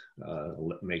out,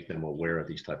 make them aware of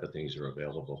these type of things are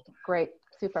available. Great,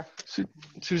 super.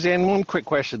 Suzanne, one quick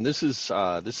question. This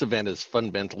event has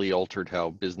fundamentally altered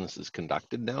how business is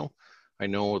conducted now. I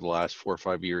know the last 4 or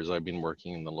 5 years I've been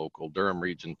working in the local Durham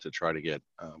region to try to get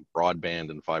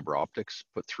broadband and fiber optics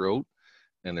put throughout.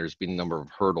 And there's been a number of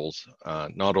hurdles,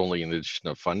 not only in addition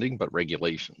of funding, but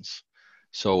regulations.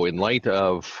 So in light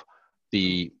of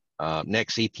the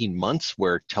next 18 months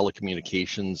where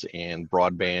telecommunications and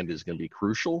broadband is going to be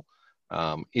crucial,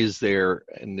 is there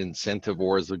an incentive,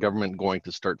 or is the government going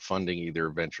to start funding either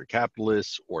venture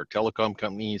capitalists or telecom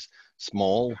companies,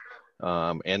 small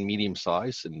and medium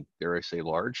size, and dare I say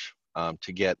large,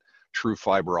 to get true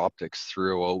fiber optics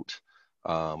throughout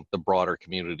the broader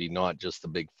community, not just the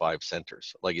big 5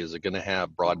 centers? Like, is it going to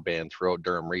have broadband throughout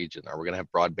Durham region? Are we going to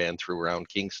have broadband through around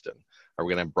Kingston? Are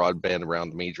we going to have broadband around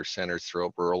the major centers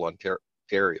throughout rural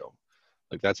Ontario?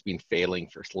 Like, that's been failing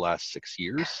for the last 6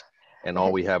 years, and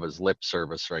all we have is lip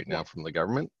service right now from the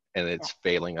government, and it's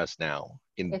failing us now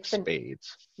in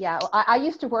spades. Yeah, well, I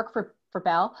used to work for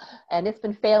Bell, and it's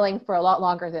been failing for a lot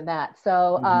longer than that.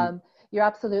 So you're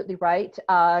absolutely right.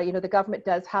 You know, the government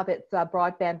does have its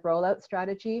broadband rollout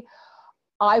strategy.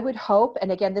 I would hope,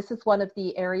 and again, this is one of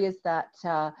the areas that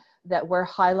that we're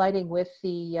highlighting with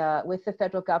the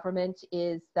federal government,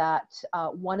 is that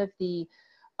one of the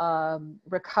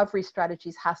recovery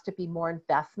strategies has to be more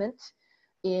investment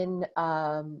in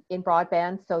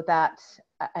broadband, so that,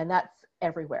 and that's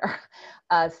everywhere,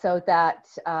 so that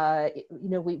you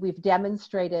know, we've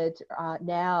demonstrated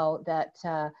now that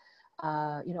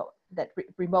you know, that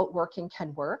remote working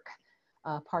can work.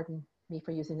 Pardon me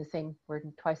for using the same word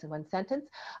twice in one sentence,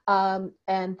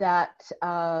 and that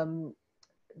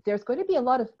there's going to be a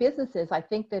lot of businesses, I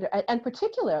think, that, and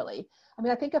particularly, I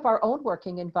mean, I think of our own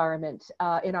working environment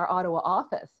in our Ottawa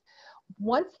office.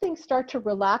 Once things start to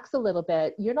relax a little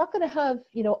bit, you're not going to have,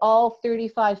 you know, all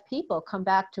 35 people come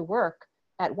back to work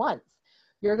at once.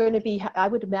 You're going to be, I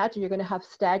would imagine you're going to have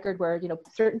staggered where, you know,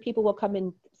 certain people will come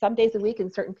in some days a week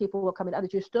and certain people will come in others.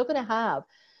 You're still going to have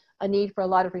a need for a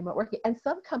lot of remote working. And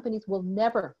some companies will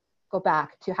never go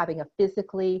back to having a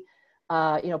physically,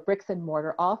 you know, bricks and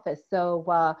mortar office. So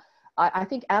I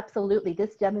think absolutely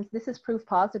this is proof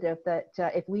positive that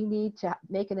if we need to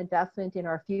make an investment in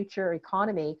our future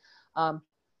economy,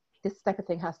 this type of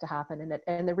thing has to happen,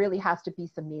 and there really has to be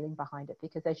some meaning behind it,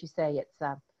 because as you say,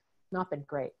 it's not been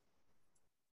great.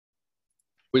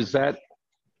 Is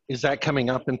that coming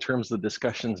up in terms of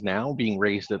discussions now being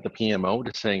raised at the PMO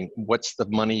to saying what's the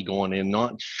money going in,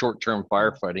 not short-term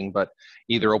firefighting, but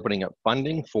either opening up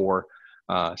funding for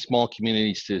small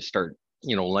communities to start,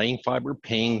 you know, laying fiber,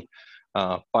 paying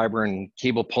fiber and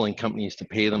cable pulling companies to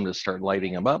pay them to start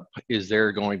lighting them up? Is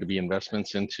there going to be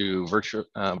investments into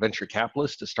venture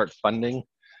capitalists to start funding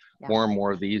more and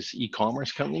more of these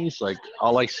e-commerce companies? Like,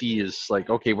 all I see is like,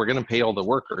 okay, we're going to pay all the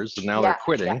workers and now they're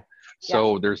quitting.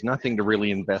 So there's nothing to really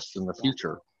invest in the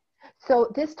future.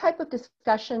 So this type of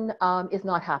discussion is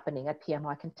not happening at PMO,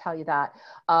 I can tell you that.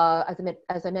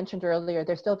 As I mentioned earlier,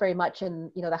 they're still very much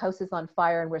in, you know, the house is on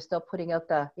fire and we're still putting out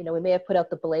the, you know, we may have put out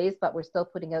the blaze, but we're still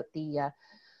putting out the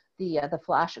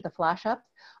flash ups.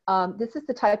 This is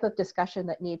the type of discussion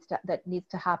that needs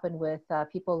to happen with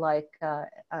people like,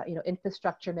 you know,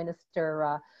 Infrastructure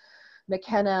Minister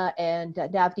McKenna and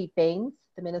Navdeep Bains,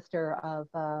 the Minister of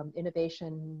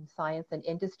Innovation, Science and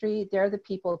Industry. They're the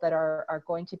people that are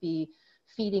going to be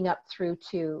feeding up through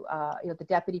to you know, the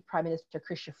Deputy Prime Minister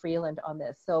Chrystia Freeland on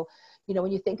this. So, you know,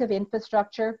 when you think of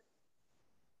infrastructure,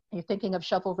 you're thinking of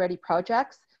shovel-ready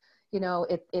projects. You know,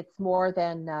 it's more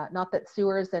than, not that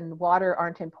sewers and water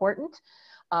aren't important,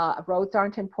 roads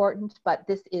aren't important, but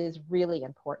this is really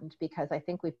important because I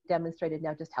think we've demonstrated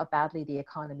now just how badly the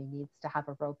economy needs to have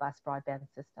a robust broadband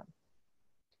system.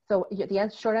 So the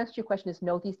short answer to your question is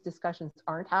no, these discussions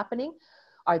aren't happening.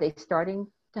 Are they starting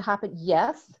to happen?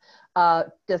 Yes.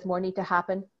 Does more need to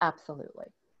happen? Absolutely.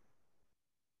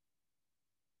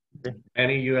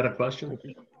 Annie, you had a question?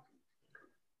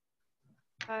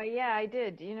 Yeah, I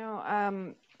did. You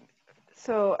know,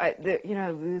 so you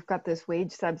know, we've got this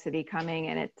wage subsidy coming,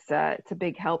 and it's a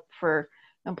big help for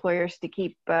employers to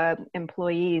keep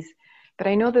employees. But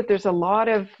I know that there's a lot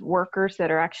of workers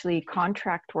that are actually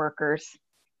contract workers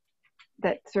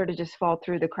that sort of just fall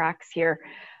through the cracks here.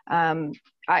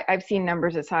 I've seen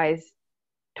numbers as high as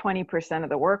 20% of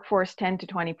the workforce, 10 to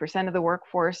 20% of the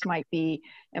workforce might be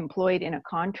employed in a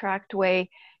contract way,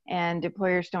 and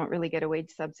employers don't really get a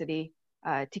wage subsidy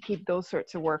to keep those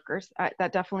sorts of workers.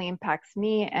 That definitely impacts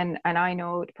me, and I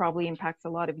know it probably impacts a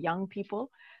lot of young people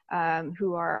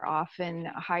who are often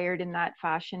hired in that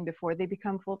fashion before they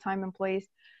become full-time employees.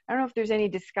 I don't know if there's any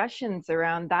discussions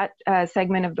around that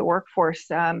segment of the workforce.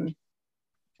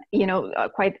 You know,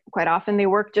 quite often they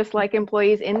work just like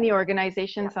employees in the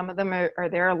organization. Some of them are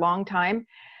there a long time,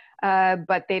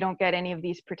 but they don't get any of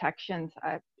these protections.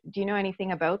 Do you know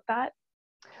anything about that?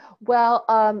 Well,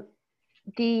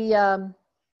 you know,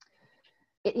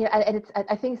 and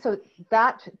I think so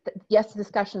that, yes,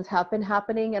 discussions have been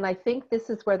happening, and I think this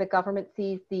is where the government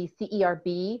sees the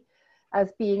CERB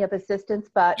as being of assistance.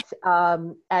 But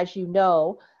as you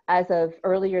know, as of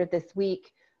earlier this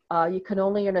week, you can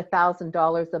only earn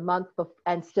 $1,000 a month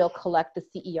and still collect the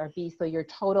CERB. So your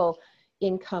total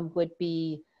income would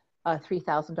be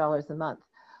 $3,000 a month.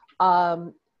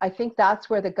 I think that's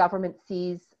where the government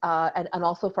sees, and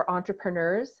also for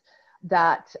entrepreneurs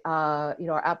that you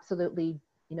know, are absolutely,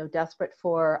 you know, desperate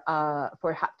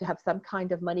to have some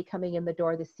kind of money coming in the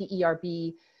door. The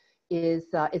CERB is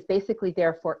basically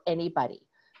there for anybody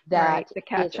that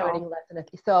is earning less than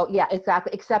so yeah,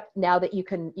 exactly. Except now that you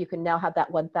can now have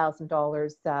that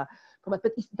 $1,000 per month.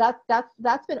 But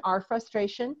that's been our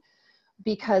frustration,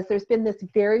 because there's been this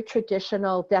very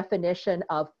traditional definition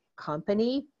of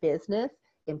company, business,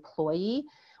 employee.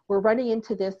 We're running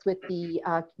into this with the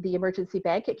emergency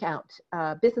bank account,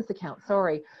 business account,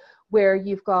 sorry, where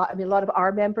you've got, I mean, a lot of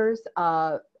our members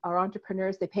are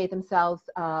entrepreneurs. They pay themselves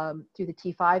through the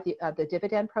T5, the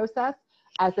dividend process.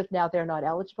 As of now, they're not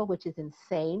eligible, which is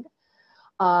insane.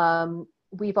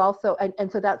 We've also,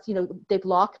 and so that's, you know, they've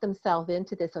locked themselves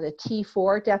into this, so the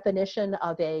T4 definition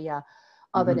of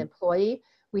an employee.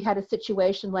 We had a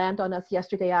situation land on us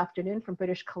yesterday afternoon from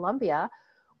British Columbia,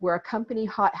 where a company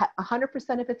had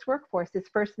 100% of its workforce is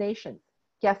First Nations.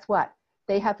 Guess what?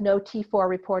 they have no T4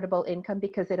 reportable income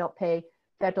because they don't pay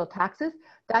federal taxes.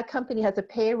 That company has a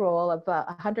payroll of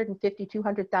 $150,000,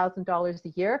 $200,000 a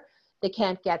year. They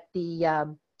can't get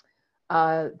the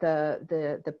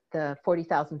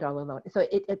 $40,000 loan. So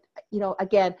it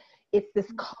again, it's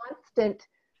this constant,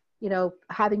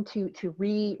 having to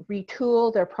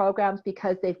retool their programs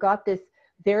because they've got this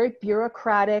very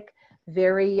bureaucratic,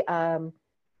 very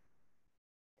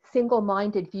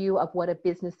single-minded view of what a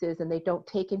business is, and they don't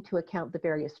take into account the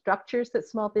various structures that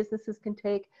small businesses can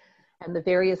take and the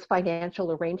various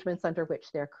financial arrangements under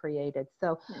which they're created.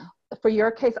 So for your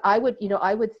case, I would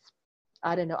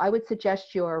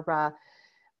suggest your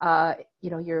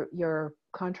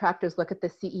contractors look at the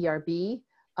CERB,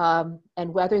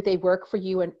 and whether they work for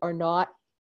you or not,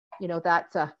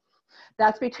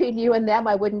 that's between you and them.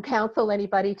 I wouldn't counsel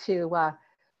anybody to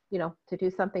do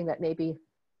something that maybe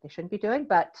they shouldn't be doing.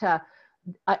 But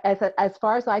as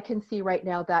far as I can see right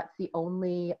now, that's the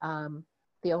only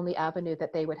avenue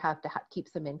that they would have to keep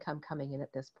some income coming in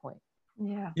at this point.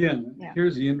 Yeah.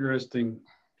 Here's the interesting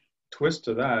twist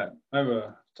to that. I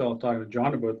was talking to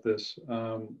John about this.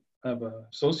 I have an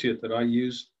associate that I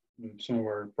use in some of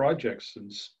our projects,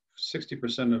 and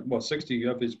 60% of 60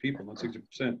 of his people, not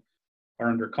 60%, are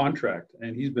under contract,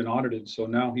 and he's been audited. So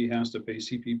now he has to pay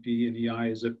CPP and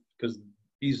EI because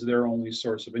he's their only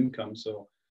source of income. So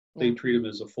they treat him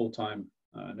as a full-time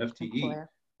an FTE.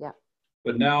 Yeah.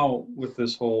 But now with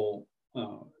this whole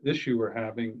issue we're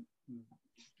having,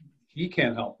 he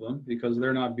can't help them because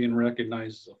they're not being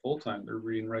recognized as a full-time. They're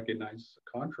being recognized as a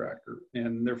contractor,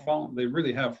 and they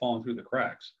really have fallen through the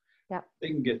cracks. Yeah. They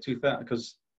can get 2,000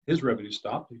 because his revenue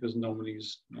stopped because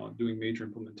nobody's doing major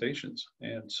implementations.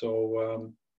 And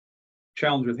so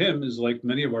challenge with him is, like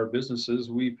many of our businesses,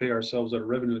 we pay ourselves out of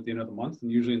revenue at the end of the month,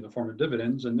 and usually in the form of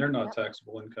dividends, and they're not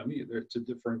taxable income either. It's a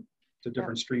different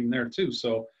stream there too.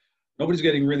 So nobody's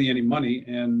getting really any money.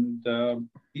 And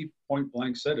he point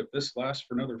blank said, if this lasts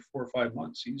for another 4 or 5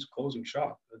 months, he's closing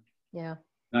shop. Yeah.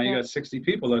 Now you got 60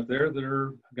 people out there that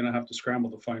are going to have to scramble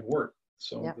to find work.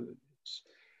 So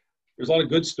there's a lot of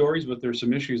good stories, but there's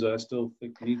some issues that I still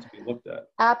think need to be looked at.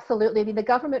 Absolutely. I mean, the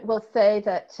government will say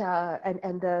that,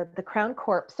 and the Crown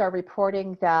Corps are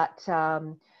reporting that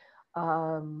about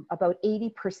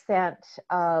 80%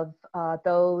 of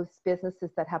those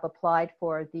businesses that have applied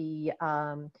for the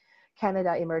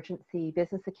Canada Emergency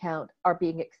Business Account are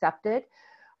being accepted.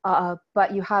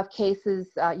 But you have cases,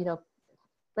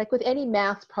 like with any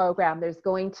mass program, there's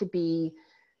going to be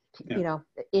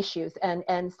issues.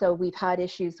 And so we've had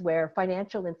issues where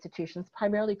financial institutions,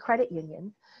 primarily credit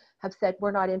unions, have said,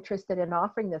 we're not interested in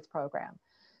offering this program.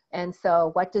 And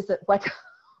so what does the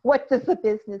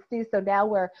business do? So now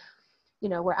we're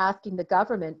asking the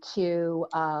government to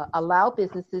allow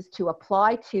businesses to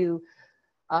apply to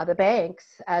the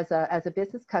banks as a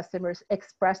business customers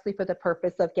expressly for the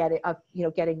purpose of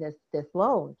getting this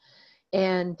loan.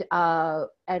 And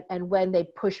when they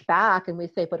push back and we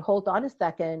say, but hold on a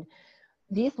second,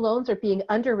 these loans are being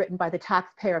underwritten by the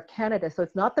taxpayer of Canada. So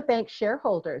it's not the bank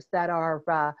shareholders that are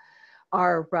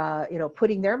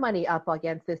putting their money up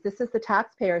against this. This is the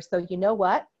taxpayer. So you know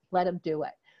what? Let them do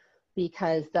it,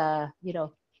 because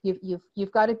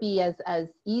you've got to be as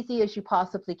easy as you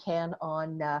possibly can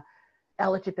on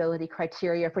eligibility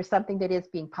criteria for something that is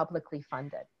being publicly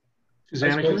funded. I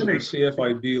spoke to the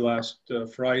CFIB last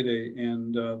Friday,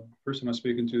 and the person I was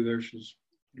speaking to there, she's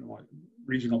a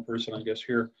regional person, I guess,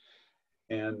 here.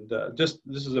 And this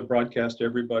is a broadcast to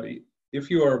everybody. If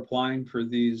you are applying for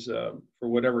these, for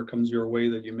whatever comes your way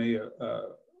that you may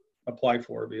apply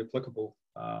for, be applicable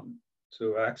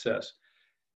to access,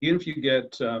 even if you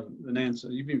get an answer,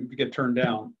 even if you get turned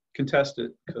down, contest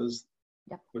it, because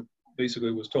what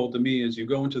basically was told to me is you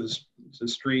go into the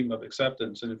stream of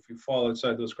acceptance, and if you fall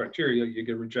outside those criteria, you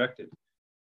get rejected.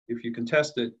 If you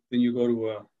contest it, then you go to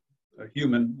a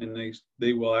human, and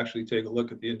they will actually take a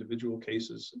look at the individual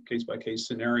cases, case by case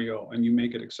scenario, and you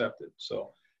make it accepted.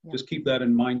 So just keep that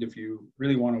in mind. If you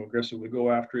really want to aggressively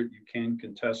go after it, you can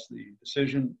contest the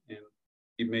decision, and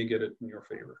you may get it in your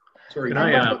favor. Sorry.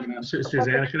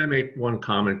 Suzanne, can I make one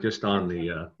comment just on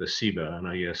the CEBA?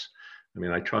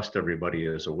 And I trust everybody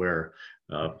is aware.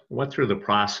 Went through the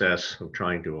process of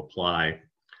trying to apply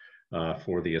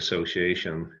for the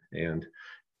association, and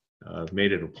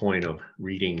made it a point of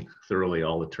reading thoroughly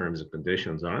all the terms and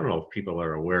conditions. And I don't know if people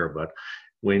are aware, but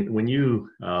when you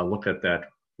look at that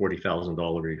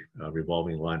 $40,000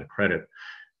 revolving line of credit,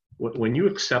 when you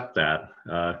accept that,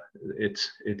 it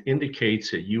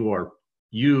indicates that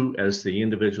you as the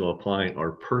individual applying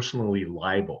are personally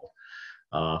liable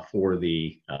for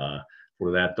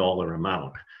that dollar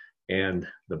amount. And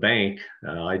the bank,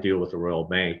 I deal with the Royal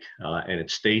Bank, and it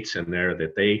states in there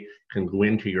that they can go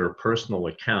into your personal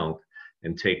account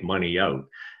and take money out.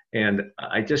 And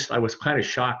I was kind of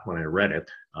shocked when I read it.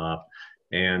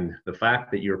 And the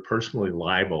fact that you're personally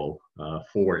liable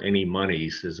for any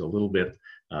monies is a little bit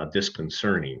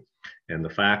disconcerting. And the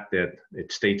fact that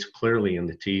it states clearly in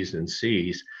the T's and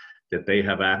C's that they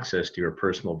have access to your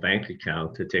personal bank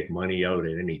account to take money out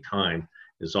at any time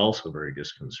is also very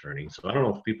disconcerting. So I don't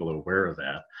know if people are aware of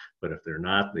that, but if they're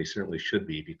not, they certainly should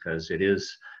be, because it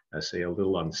is, I say, a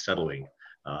little unsettling.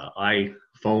 I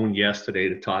phoned yesterday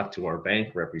to talk to our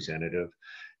bank representative,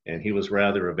 and he was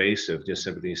rather evasive, just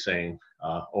simply saying,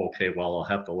 okay, well, I'll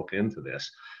have to look into this.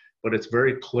 But it's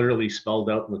very clearly spelled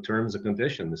out in the terms and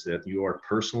conditions that you are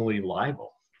personally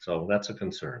liable. So that's a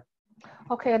concern.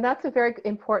 Okay, and that's a very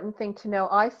important thing to know.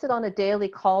 I sit on a daily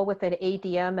call with an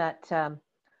ADM at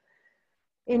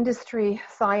Industry,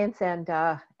 Science, and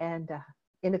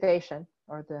Innovation,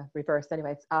 or the reverse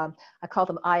anyways. I call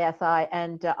them ISI,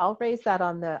 and I'll raise that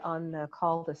on the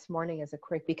call this morning as a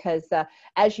quick, because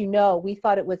as you know, we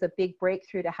thought it was a big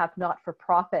breakthrough to have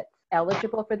not-for-profits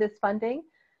eligible for this funding.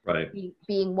 Right.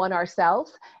 Being one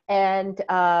ourselves, and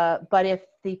but if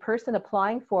the person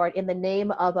applying for it in the name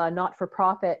of a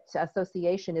not-for-profit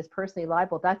association is personally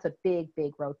liable, that's a big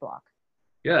roadblock.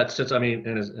 Yeah, it's just, I mean,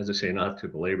 and as I say, not to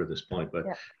belabor this point, but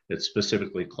it's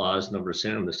specifically clause number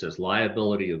 7 that says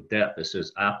liability of debt. This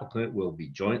says applicant will be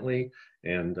jointly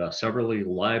and severally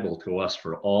liable to us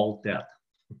for all debt.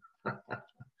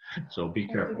 So be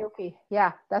careful. Okay.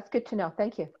 Yeah, that's good to know.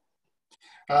 Thank you.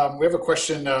 We have a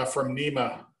question from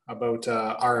Nima about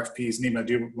RFPs. Nima,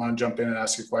 do you want to jump in and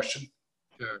ask your question?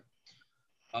 Sure.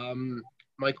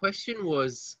 My question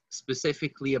was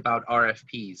specifically about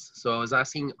RFPs. So I was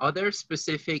asking, are there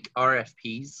specific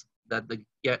RFPs that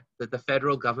the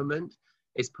federal government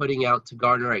is putting out to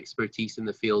garner expertise in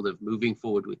the field of moving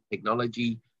forward with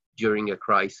technology during a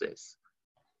crisis?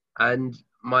 And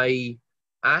my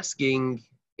asking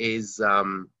is,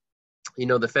 you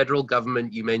know, the federal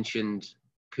government you mentioned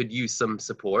could use some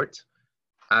support.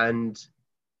 And,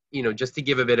 you know, just to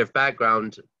give a bit of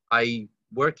background, I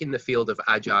work in the field of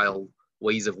agile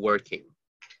ways of working.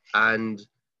 And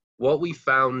what we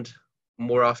found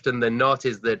more often than not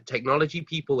is that technology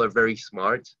people are very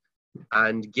smart,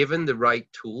 and given the right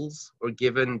tools or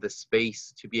given the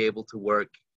space to be able to work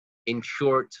in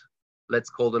short, let's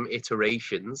call them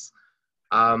iterations,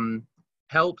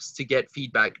 helps to get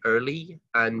feedback early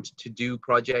and to do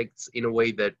projects in a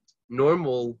way that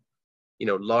normal, you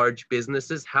know, large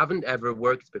businesses haven't ever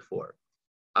worked before.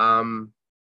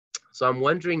 So I'm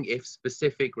wondering if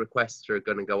specific requests are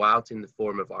going to go out in the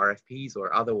form of RFPs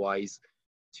or otherwise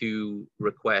to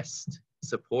request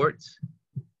support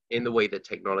in the way that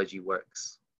technology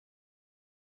works.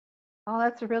 Oh,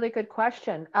 that's a really good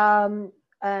question. You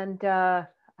know,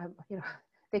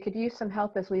 they could use some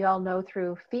help, as we all know,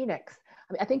 through Phoenix.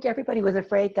 I mean, I think everybody was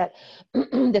afraid that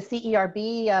the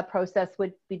CERB process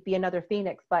would be another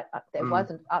Phoenix, but it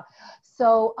wasn't.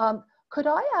 So could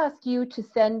I ask you to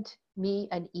send me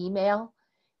an email,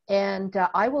 and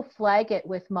I will flag it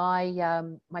with my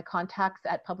my contacts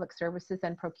at Public Services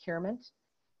and Procurement.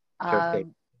 Sure.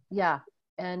 Yeah,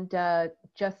 and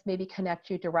just maybe connect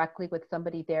you directly with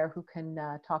somebody there who can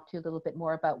talk to you a little bit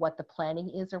more about what the planning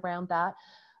is around that.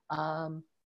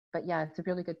 But yeah, it's a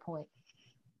really good point.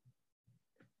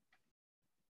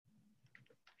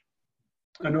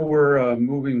 I know we're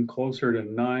moving closer to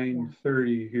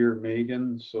 9:30 here,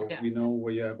 Megan, so we know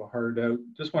we have a hard out.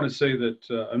 Just want to say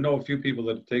that I know a few people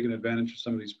that have taken advantage of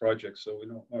some of these projects, so we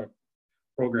know our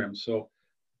programs. So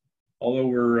although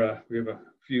we have a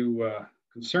few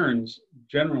concerns,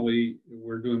 generally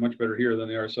we're doing much better here than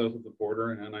they are south of the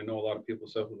border, and I know a lot of people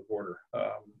south of the border,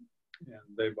 and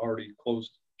they've already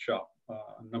closed shop,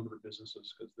 a number of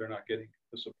businesses, because they're not getting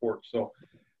the support. So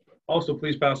also,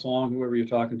 please pass along, whoever you're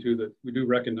talking to, that we do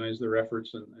recognize their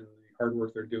efforts and the hard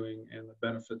work they're doing and the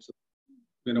benefits.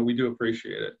 You know, we do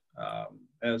appreciate it,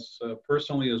 as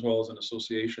personally as well as an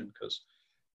association, because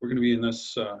we're going to be in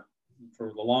this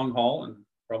for the long haul and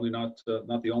probably not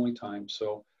the only time.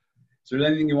 So, is there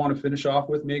anything you want to finish off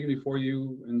with, Megan, before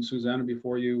you and Susanna,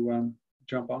 before you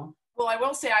jump on? Well, I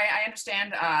will say I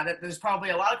understand that there's probably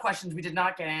a lot of questions we did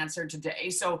not get answered today.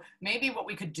 So maybe what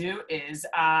we could do is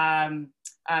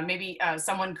maybe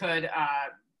someone could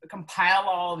compile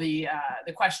all the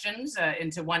questions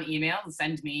into one email and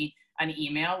send me an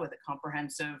email with a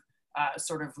comprehensive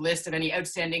sort of list of any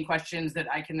outstanding questions that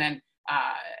I can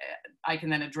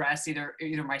then address either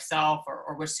myself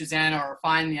or with Susanna, or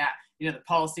find the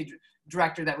policy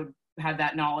director that would have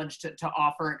that knowledge to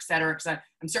offer, et cetera. Because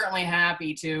I'm certainly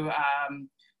happy to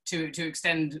to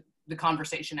extend the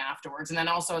conversation afterwards. And then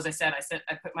also, as I said,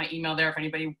 I put my email there if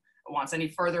anybody wants any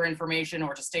further information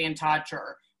or to stay in touch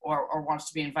or wants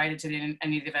to be invited to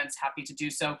any of the events, happy to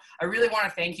do so. I really want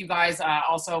to thank you guys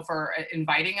also for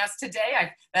inviting us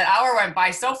today. That hour went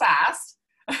by so fast.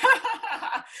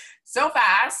 So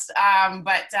fast.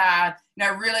 But I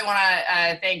really want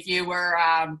to thank you. We're,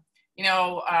 as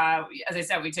I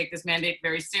said, we take this mandate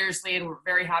very seriously, and we're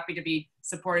very happy to be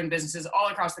supporting businesses all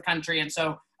across the country. And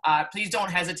so please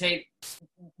don't hesitate,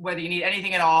 whether you need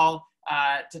anything at all,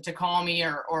 to call me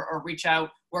or reach out.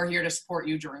 We're here to support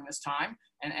you during this time.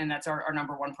 And that's our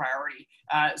number one priority.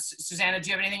 Susanna, do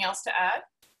you have anything else to add?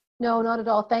 No, not at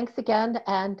all. Thanks again.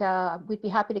 And we'd be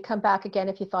happy to come back again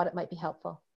if you thought it might be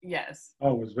helpful. Yes.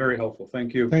 Oh, it was very helpful.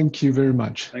 Thank you. Thank you very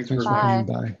much. Thanks for Bye. coming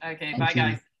by. Okay, Thank bye, you.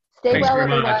 guys. Stay Thanks well, very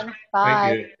much. everyone. Bye.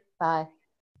 Thank you. Bye.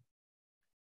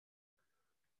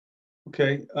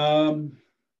 Okay,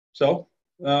 so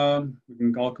we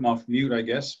can all come off mute, I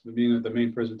guess, being that the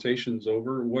main presentation's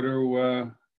over.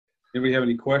 Anybody have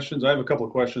any questions? I have a couple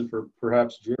of questions for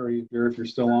perhaps Jerry. Jerry, if you're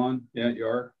still on. Yeah, you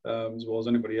are, as well as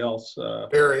anybody else.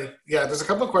 Barry, yeah, there's a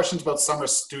couple of questions about summer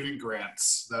student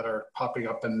grants that are popping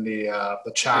up in the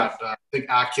chat. I think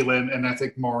Aculin and I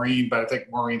think Maureen, but I think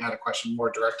Maureen had a question more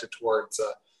directed towards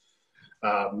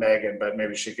Megan, but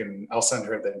maybe I'll send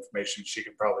her the information. She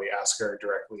can probably ask her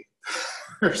directly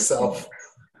herself.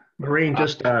 Maureen,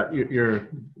 just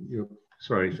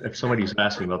sorry, if somebody's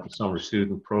asking about the summer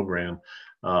student program,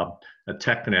 at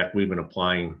TechConnex, we've been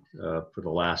applying for the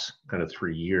last kind of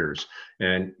 3 years.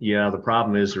 And yeah, the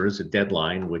problem is there is a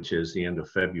deadline, which is the end of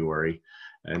February.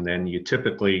 And then you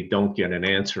typically don't get an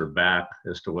answer back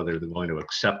as to whether they're going to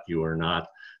accept you or not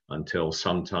until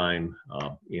sometime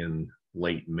in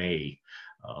late May.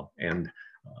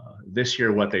 This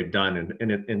year, what they've done,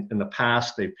 in the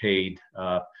past, they paid,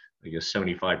 I guess,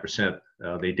 75%.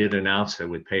 They did announce they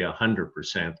would pay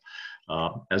 100%.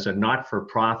 As a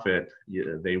not-for-profit,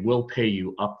 they will pay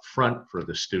you up front for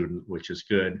the student, which is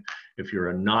good. If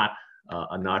you're a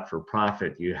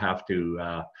not-for-profit, you have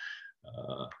to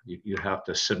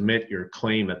submit your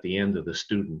claim at the end of the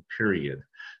student period.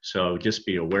 So just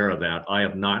be aware of that. I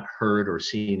have not heard or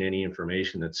seen any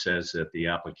information that says that the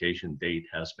application date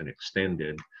has been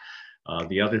extended.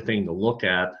 The other thing to look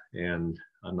at, and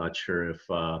I'm not sure if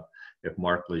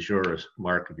Mark Lejour,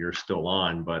 Mark, if you're still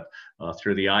on, but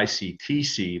through the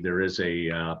ICTC, there is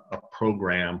a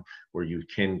program where you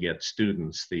can get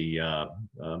students.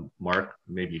 Mark,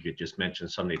 maybe you could just mention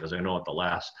something, because I know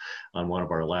on one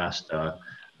of our last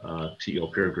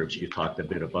CEO peer groups, you talked a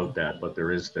bit about that, but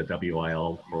there is the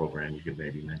WIL program you could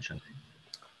maybe mention.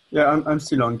 Yeah, I'm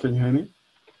still on. Can you hear me?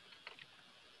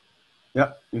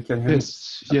 Yeah, you can hear me?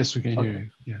 Yes, we can hear you.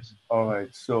 Yes. All right.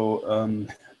 So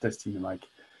testing the mic.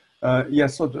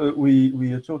 So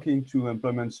we are talking to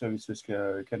Employment Services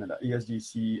Canada.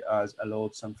 ESDC has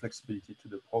allowed some flexibility to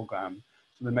the program.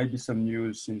 So there might be some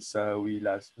news since we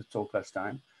talked last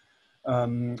time.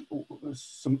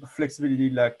 Some flexibility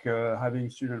like having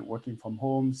students working from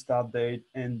home, start date,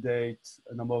 end date,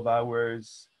 a number of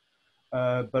hours,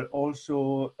 but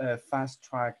also a fast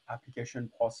track application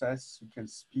process. You can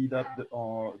speed up the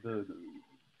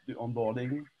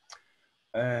onboarding.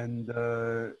 And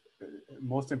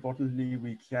most importantly,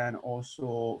 we can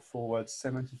also forward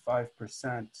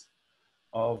 75%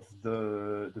 of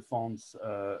the funds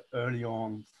early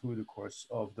on through the course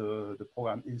of the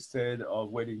program, instead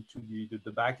of waiting to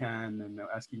the back end and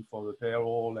asking for the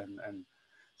payroll, and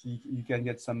so you can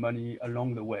get some money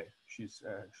along the way, which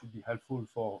should be helpful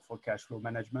for cash flow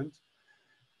management.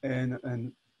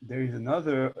 And there is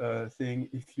another thing: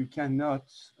 if you cannot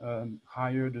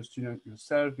hire the student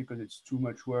yourself because it's too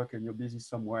much work and you're busy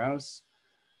somewhere else,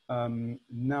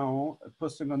 now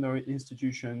post-secondary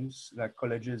institutions like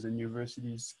colleges and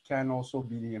universities can also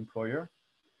be the employer.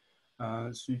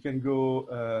 So you can go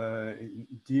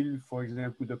deal, for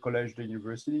example, with the college, the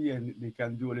university, and they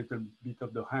can do a little bit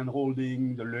of the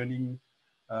hand-holding, the learning,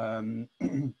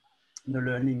 the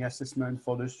learning assessment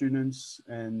for the students,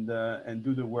 and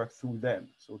do the work through them.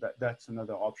 So that's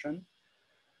another option.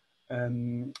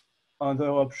 Other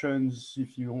options,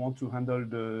 if you want to handle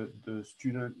the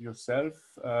student yourself,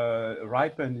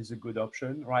 Ripen is a good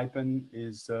option. Ripen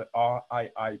is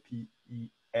RIIPEN.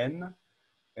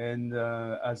 And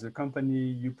as a company,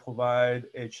 you provide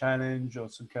a challenge or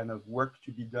some kind of work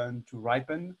to be done to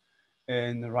Ripen.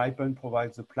 And Ripen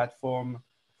provides a platform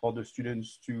for the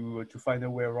students to find a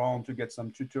way around, to get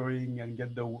some tutoring and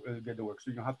get the work.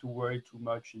 So you don't have to worry too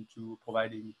much into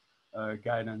providing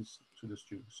guidance to the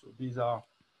students. So these are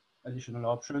additional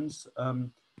options.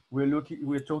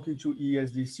 we're talking to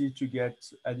ESDC to get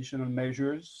additional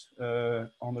measures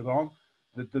on the ground.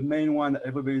 The main one that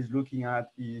everybody's looking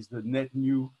at is the net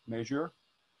new measure,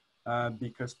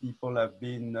 because people have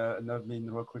been not been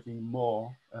recruiting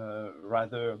more,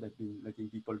 rather they've been letting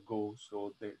people go.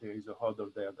 So there is a hurdle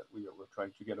there that we're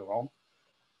trying to get around.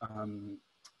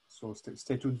 So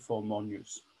stay tuned for more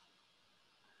news.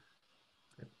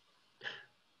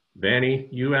 Vanny,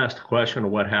 you asked a question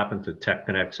of what happened to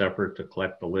TechConnex effort to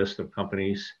collect the list of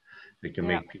companies that can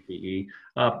make PPE.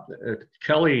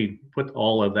 Kelly put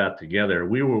all of that together.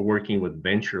 We were working with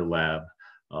Venture Lab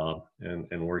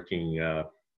and working,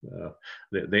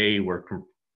 they were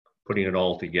putting it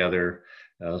all together.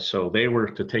 So they were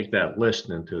to take that list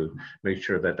and to make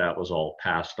sure that that was all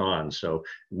passed on. So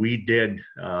we did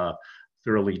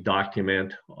thoroughly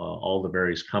document all the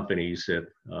various companies that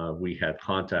we had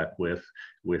contact with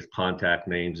contact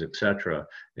names, etc.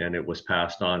 And it was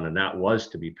passed on, and that was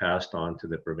to be passed on to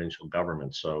the provincial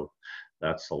government. So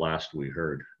that's the last we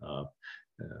heard.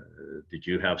 Did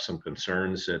you have some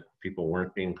concerns that people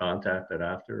weren't being contacted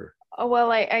after? Oh,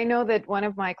 well, I know that one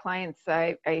of my clients,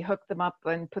 I hooked them up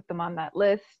and put them on that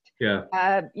list. Yeah.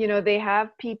 You know, they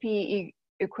have PPE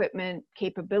equipment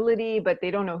capability, but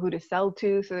they don't know who to sell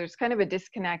to. So there's kind of a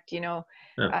disconnect, you know.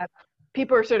 Yeah.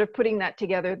 People are sort of putting that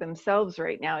together themselves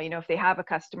right now. You know, if they have a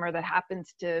customer that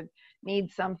happens to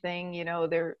need something, you know,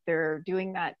 they're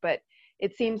doing that. But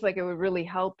it seems like it would really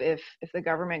help if the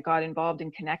government got involved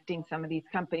in connecting some of these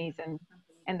companies and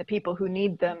the people who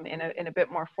need them in a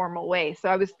bit more formal way. So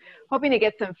I was hoping to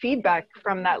get some feedback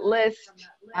from that list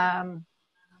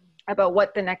about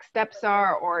what the next steps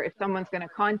are, or if someone's going to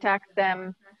contact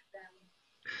them.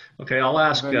 Okay, I'll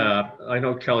ask, I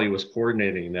know Kelly was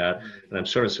coordinating that, and I'm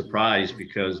sort of surprised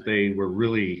because they were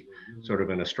really sort of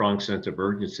in a strong sense of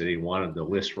urgency. They wanted the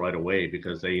list right away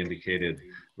because they indicated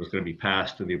it was going to be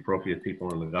passed to the appropriate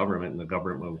people in the government, and the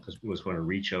government was going to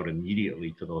reach out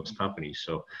immediately to those companies.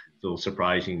 So it's a little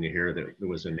surprising to hear that there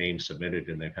was a name submitted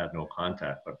and they've had no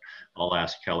contact, but I'll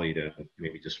ask Kelly to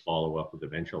maybe just follow up with the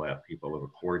Venture Lab people who were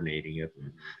coordinating it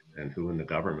and who in the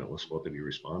government was supposed to be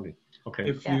responding. Okay.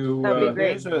 If you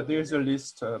there's a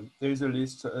list, there is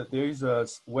a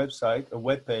website, a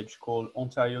web page called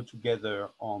Ontario Together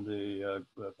on the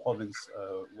province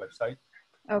website.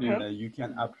 Okay. You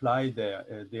can apply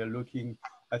there. They're looking.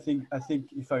 I think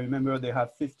if I remember, they have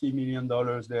 $50 million.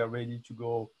 They are ready to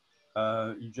go.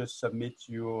 You just submit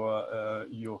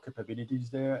your capabilities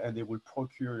there, and they will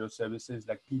procure your services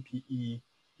like PPE,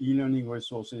 e-learning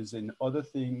resources, and other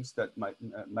things that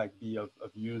might be of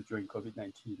use during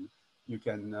COVID-19. You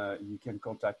can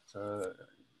contact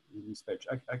in this page.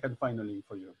 I can find a link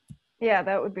for you. Yeah,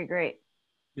 that would be great.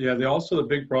 Yeah, the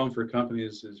big problem for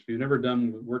companies is if you've never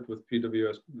worked with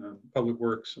PWS Public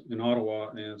Works in Ottawa,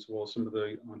 and as well as some of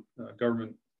the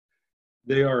government,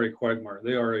 they are a quagmire.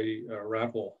 They are a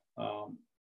rat hole.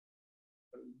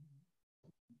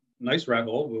 Nice rat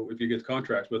hole if you get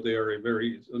contracts, but they are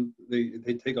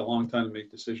they take a long time to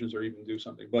make decisions or even do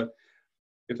something. But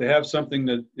if they have something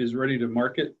that is ready to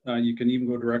market, you can even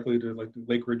go directly to like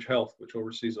Lake Ridge Health, which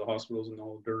oversees the hospitals in the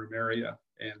whole Durham area,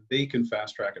 and they can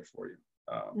fast track it for you.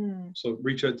 So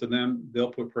reach out to them;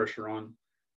 they'll put pressure on.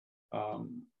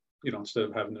 You know, instead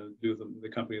of having to do the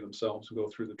company themselves and go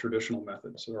through the traditional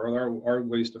methods. So there are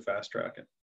ways to fast track it.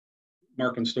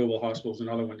 Mark and Stovall Hospital is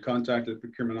another one. Contacted the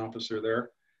procurement officer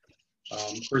there.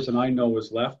 Person I know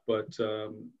is left, but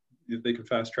they can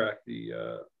fast track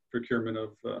the procurement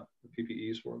of the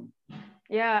PPEs for them.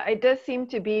 Yeah, it does seem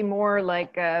to be more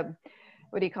like,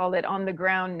 what do you call it, on the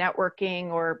ground networking,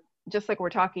 or just like we're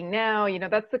talking now, you know,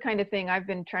 that's the kind of thing I've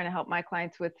been trying to help my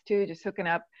clients with too, just hooking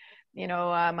up, you know,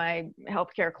 my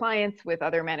healthcare clients with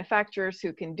other manufacturers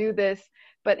who can do this,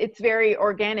 but it's very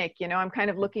organic. You know, I'm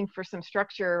kind of looking for some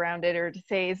structure around it, or to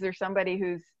say, is there somebody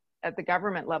who's at the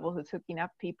government level who's hooking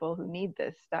up people who need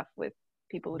this stuff with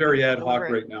people? Very ad hoc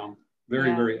right now.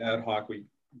 Very ad hoc.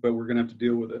 But we're going to have to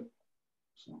deal with it.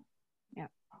 So. Yeah.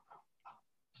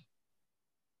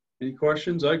 Any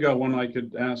questions? I got one I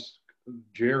could ask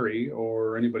Jerry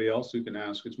or anybody else who can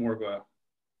ask. It's more of a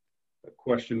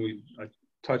question I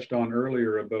touched on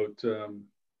earlier about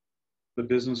the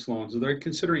business loans. Are they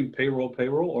considering payroll,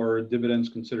 or are dividends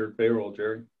considered payroll,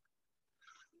 Jerry?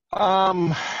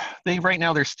 Right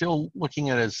now they're still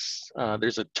looking at as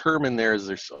there's a term in there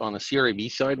there's on the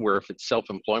CRAB side where if it's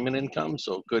self-employment income,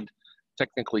 so it could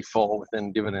technically fall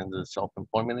within dividends as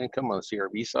self-employment income on the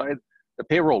CRB side. The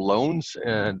payroll loans,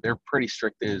 they're pretty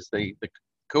strict. The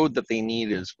code that they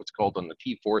need is what's called on the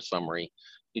T4 summary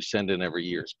you send in every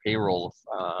year is payroll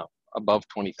above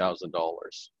 $20,000.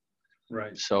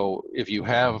 Right. So if you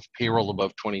have payroll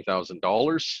above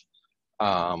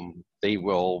 $20,000, they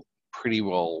will pretty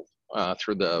well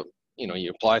through the,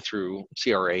 you apply through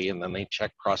CRA and then they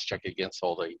cross-check against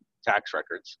all the tax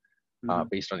records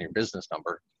based on your business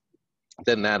number.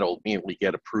 Then that'll immediately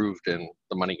get approved and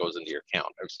the money goes into your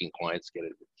account. I've seen clients get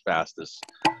it as fast as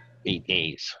 8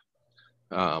 days,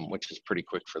 which is pretty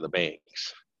quick for the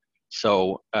banks.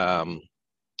 So,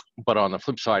 but on the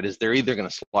flip side is they're either going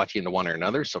to slot you into one or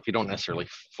another. So if you don't necessarily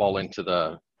fall into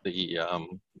the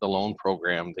loan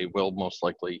program, they will most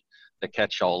likely, the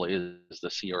catch-all is the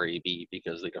CRAB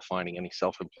because they're defining any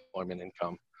self-employment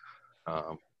income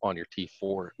on your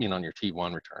T4, on your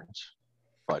T1 returns.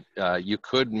 But you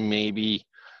could maybe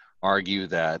argue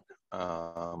that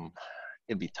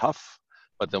it'd be tough,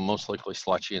 but they'll most likely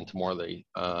slot you into more of the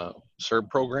CERB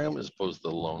program as opposed to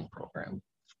the loan program.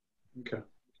 Okay.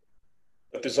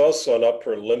 But there's also an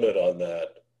upper limit on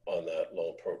that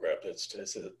loan program. Is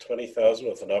it 20,000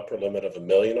 with an upper limit of $1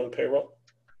 million on payroll?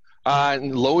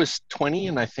 Lowest 20,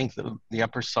 and I think the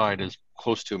upper side is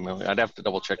close to $1 million. I'd have to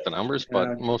double check the numbers,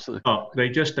 but most of the they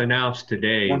just announced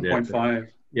today 1.5.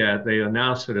 Yeah, they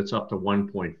announced that it's up to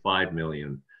 1.5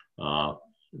 million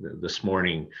this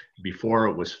morning. Before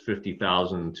it was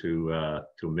 50,000 to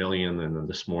 $1 million, and then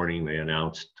this morning they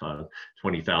announced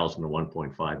 20,000 to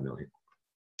 1.5 million.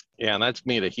 Yeah, and that's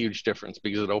made a huge difference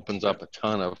because it opens up a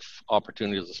ton of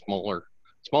opportunities to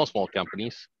small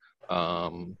companies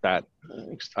that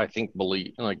I think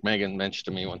believe, like Megan mentioned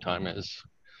to me one time, is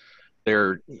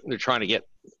they're trying to get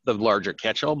the larger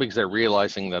catch-all because they're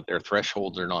realizing that their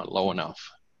thresholds are not low enough.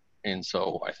 And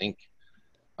so I think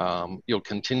you'll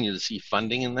continue to see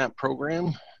funding in that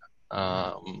program.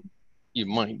 You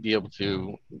might be able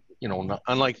to,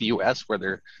 unlike the US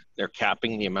where they're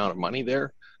capping the amount of money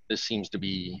there, this seems to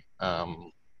be, I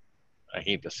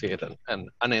hate to say it, an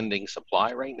unending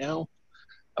supply right now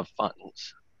of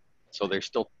funds. So they're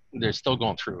still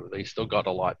going through. They still got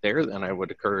a lot there, and I would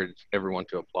encourage everyone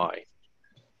to apply.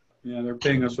 Yeah, they're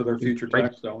paying us with our future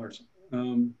tax dollars.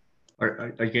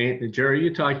 Again, Jerry, are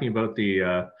you talking about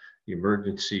the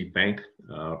emergency bank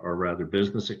or rather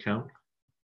business account?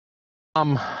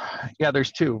 Yeah,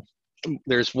 there's two.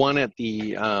 There's one at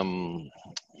the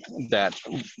that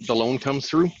the loan comes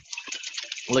through,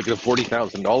 like the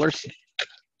 $40,000,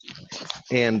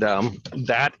 and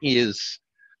that is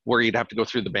where you'd have to go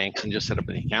through the banks and just set up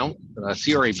an account.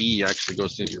 CRAB actually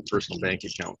goes to your personal bank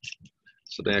account,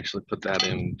 so they actually put that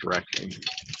in directly.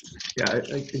 Yeah,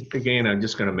 again, I'm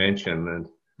just going to mention, and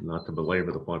not to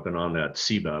belabor the point, but on that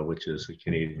CEBA, which is the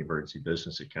Canadian Emergency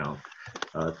Business Account,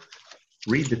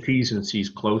 read the T's and C's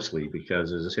closely,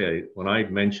 because as I say, when I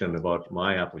mentioned about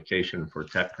my application for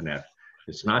TechConnex,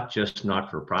 it's not just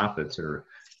not-for-profits that are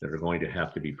going to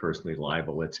have to be personally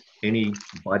liable. It's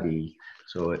anybody.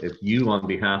 So if you, on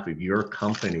behalf of your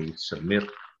company, submit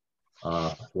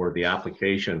for the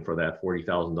application for that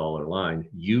 $40,000 line,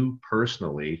 you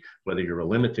personally, whether you're a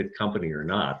limited company or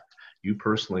not, you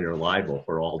personally are liable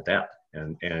for all debt.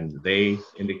 And they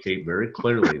indicate very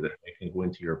clearly that they can go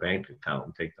into your bank account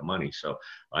and take the money. So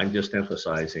I'm just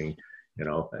emphasizing,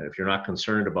 if you're not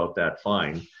concerned about that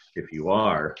fine, if you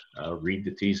are, read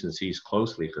the T's and C's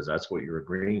closely, because that's what you're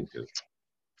agreeing to.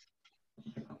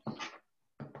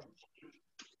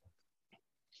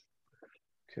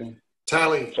 Okay.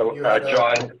 Tally. So,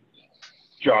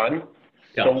 John.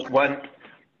 Yeah. So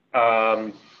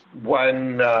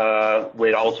one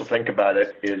way to also think about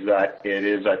it is that it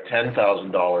is a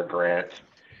 $10,000 grant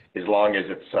as long as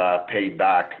it's paid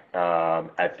back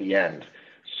at the end.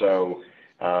 So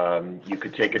you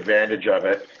could take advantage of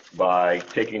it by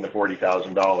taking the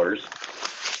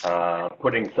 $40,000,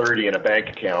 putting 30 in a bank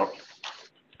account,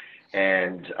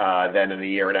 and then in a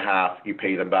year and a half you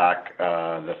pay them back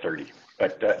the 30.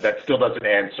 But that still doesn't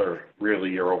answer really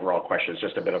your overall question. It's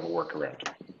just a bit of a workaround.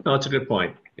 No, that's a good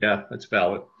point. Yeah, that's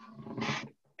valid.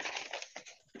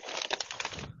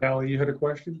 Callie, you had a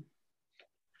question?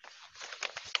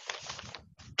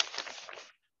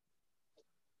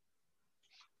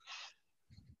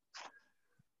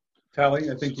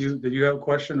 Callie, I think did you have a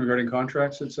question regarding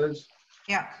contracts, it says?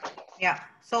 Yeah.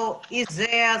 So is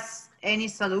there any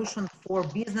solution for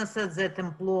businesses that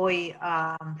employ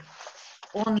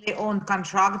only on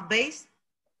contract base?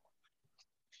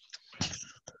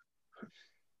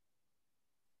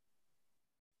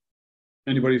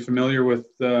 Anybody familiar with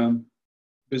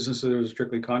businesses that are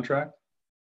strictly contract?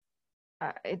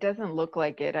 It doesn't look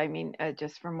like it. I mean,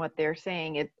 just from what they're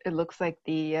saying, it looks like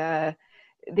they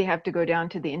have to go down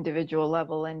to the individual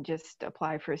level and just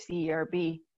apply for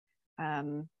CERB.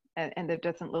 and there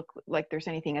doesn't look like there's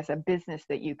anything as a business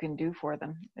that you can do for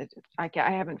them. I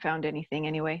haven't found anything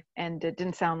anyway, and it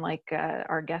didn't sound like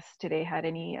our guests today had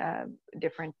any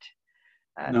different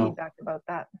No. feedback about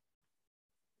that.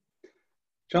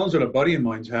 Challenge that a buddy of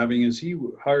mine's having is he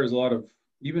hires a lot of,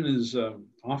 even his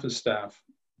office staff,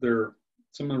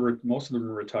 most of them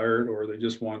are retired, or they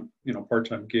just want,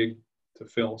 part-time gig to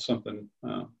fill something,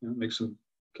 make some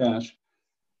cash.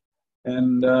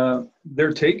 And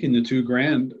they're taking the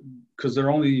 $2,000 because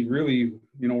they're only really,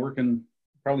 working,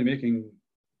 probably making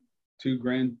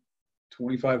 $2,000,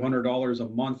 $2,500 a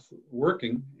month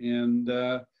working. And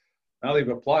now they've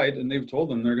applied and they've told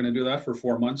them they're going to do that for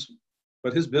 4 months,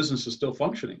 but his business is still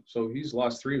functioning. So he's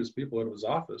lost 3 of his people out of his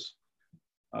office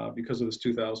because of this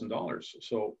 $2,000.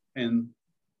 So, and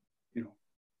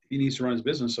he needs to run his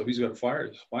business, so he's got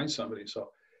to find somebody.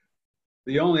 So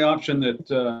the only option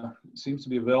that seems to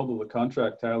be available to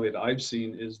contract Tally that I've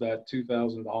seen is that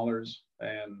 $2,000,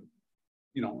 and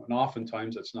and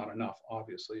oftentimes that's not enough.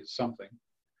 Obviously, it's something,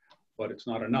 but it's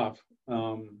not enough.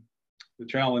 The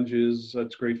challenge is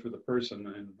that's great for the person,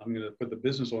 and I'm going to put the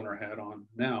business owner hat on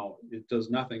now. It does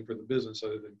nothing for the business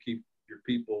other than keep your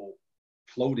people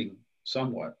floating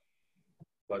somewhat.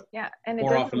 But yeah, and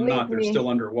more often than not, they're still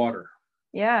underwater.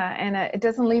 Yeah, and it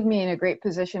doesn't leave me in a great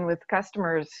position with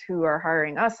customers who are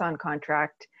hiring us on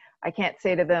contract. I can't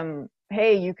say to them,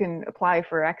 hey, you can apply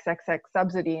for XXX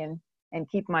subsidy and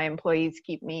keep my employees,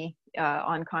 keep me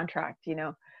on contract.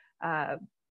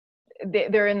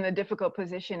 They're in the difficult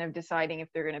position of deciding if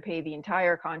they're going to pay the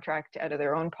entire contract out of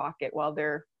their own pocket while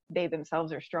they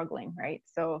themselves are struggling, right?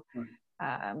 So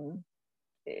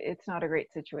it's not a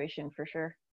great situation for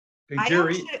sure. Hey,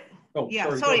 Jerry.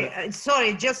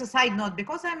 Sorry, just a side note,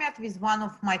 because I met with one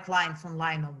of my clients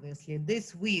online, obviously,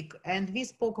 this week, and we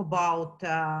spoke about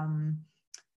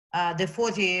the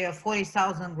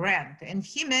 40,000 grant. And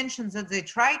he mentions that they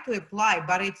try to apply,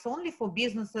 but it's only for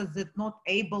businesses that not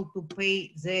able to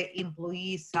pay their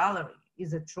employees' salary.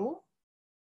 Is it true?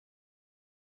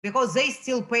 Because they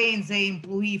still paying the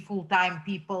employee full-time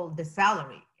people the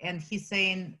salary. And he's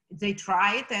saying they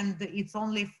try it and it's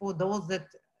only for those that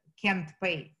can't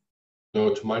pay.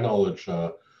 No, to my knowledge,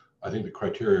 I think the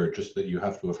criteria are just that you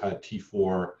have to have had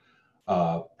T4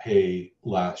 pay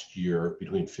last year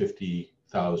between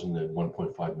 50,000 and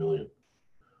 1.5 million.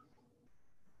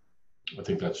 I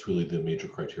think that's really the major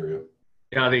criteria.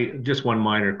 Yeah, just one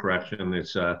minor correction.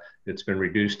 It's been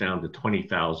reduced down to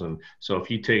 20,000. So if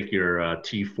you take your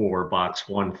T4 box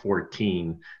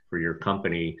 114 for your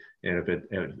company, and if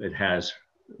it has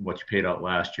what you paid out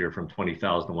last year from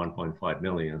 20,000 to 1.5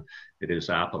 million, it is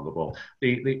applicable.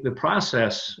 The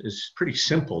process is pretty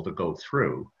simple to go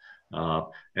through.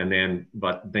 But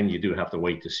then you do have to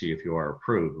wait to see if you are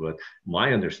approved. But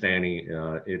my understanding,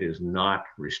 it is not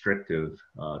restrictive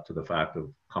to the fact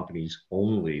of companies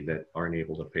only that aren't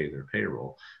able to pay their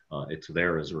payroll. It's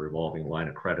there as a revolving line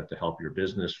of credit to help your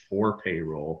business for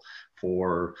payroll,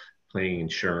 for paying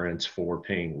insurance, for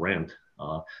paying rent.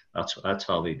 That's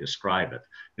how they describe it.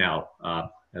 Now,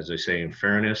 as I say, in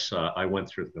fairness, I went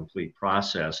through the complete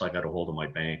process. I got a hold of my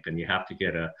bank, and you have to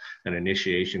get an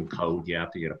initiation code. You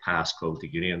have to get a passcode to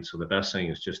get in. So the best thing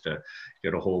is just to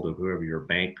get a hold of whoever your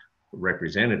bank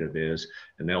representative is,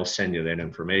 and they'll send you that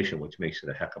information, which makes it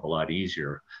a heck of a lot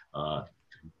easier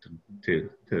to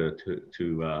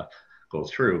go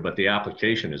through. But the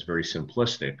application is very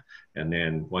simplistic. And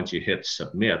then once you hit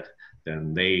submit,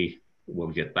 then they will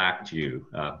get back to you.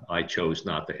 I chose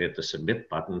not to hit the submit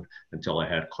button until I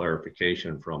had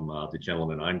clarification from the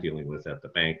gentleman I'm dealing with at the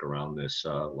bank around this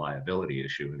liability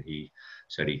issue, and he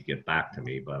said he'd get back to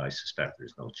me, but I suspect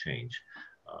there's no change.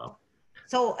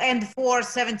 So, and for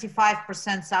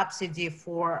 75% subsidy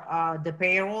for the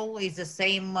payroll is the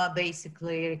same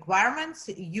basically requirements.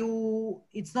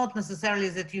 It's not necessarily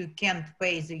that you can't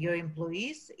pay your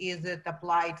employees. Is it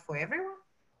applied for everyone?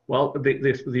 Well,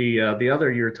 the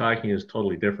other you're talking is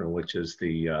totally different, which is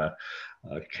the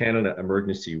Canada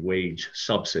Emergency Wage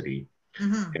Subsidy.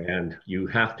 Mm-hmm. And you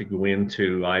have to go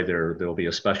into either there'll be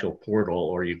a special portal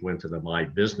or you go into the My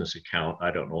Business account.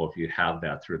 I don't know if you have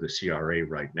that through the CRA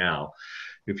right now.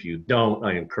 If you don't,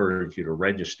 I encourage you to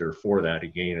register for that.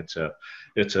 Again,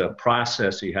 it's a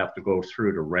process you have to go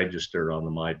through to register on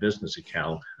the My Business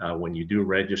account. When you do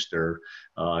register,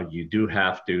 you do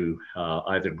have to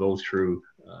either go through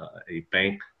a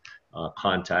bank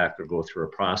contact or go through a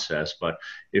process. But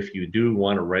if you do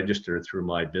want to register through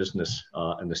My Business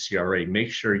and the CRA,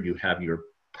 make sure you have your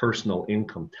personal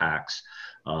income tax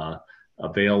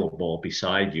available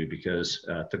beside you, because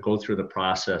to go through the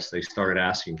process, they start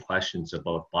asking questions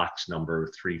about box number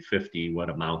 350, what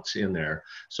amounts in there.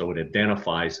 So it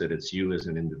identifies that it's you as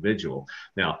an individual.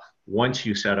 Now, once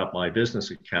you set up My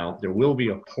Business account, there will be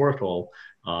a portal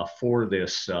for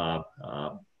this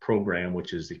program,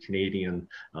 which is the Canadian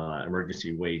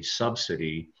Emergency Wage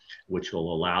Subsidy, which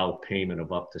will allow payment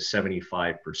of up to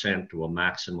 75% to a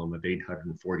maximum of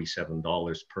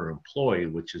 $847 per employee,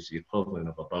 which is the equivalent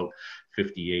of about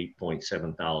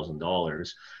 $58.7 thousand.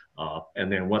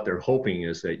 And then what they're hoping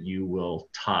is that you will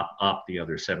top up the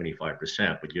other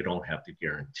 75%, but you don't have to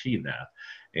guarantee that.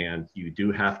 And you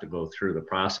do have to go through the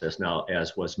process. Now,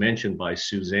 as was mentioned by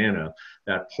Susanna,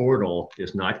 that portal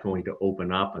is not going to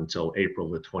open up until April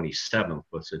the 27th,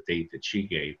 was the date that she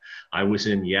gave. I was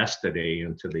in yesterday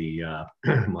into the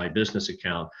My Business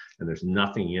account, and there's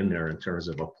nothing in there in terms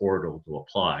of a portal to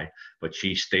apply, but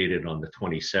she stated on the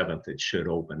 27th it should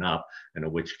open up, and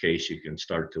in which case you can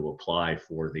start to apply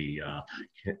for the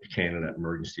Canada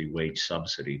Emergency Wage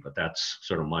Subsidy. But that's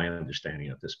sort of my understanding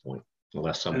at this point.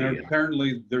 Unless somebody. And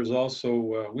apparently, there's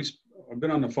also I've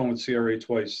been on the phone with CRA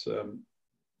twice.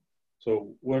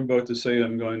 So what I'm about to say,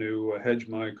 I'm going to hedge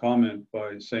my comment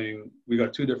by saying we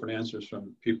got two different answers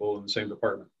from people in the same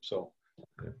department. So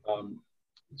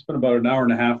it's been about an hour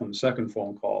and a half on the second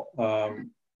phone call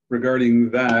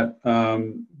regarding that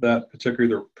that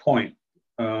particular point.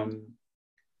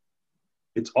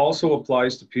 It also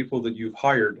applies to people that you've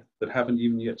hired that haven't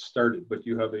even yet started, but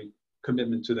you have a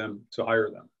commitment to them to hire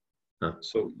them.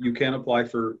 So you can apply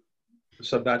for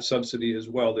that subsidy as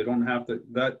well. They don't have to,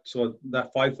 so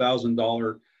that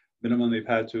 $5,000 minimum they've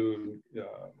had to,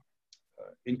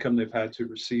 income they've had to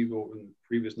receive over the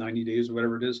previous 90 days or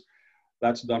whatever it is,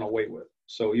 that's done away with.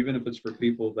 So even if it's for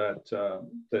people that,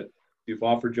 that you've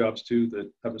offered jobs to that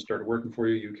haven't started working for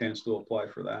you, you can still apply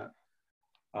for that.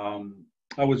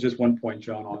 That was just one point,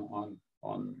 John,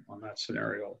 on that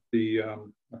scenario.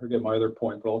 I forget my other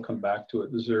point, but I'll come back to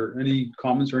it. Is there any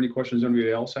comments or any questions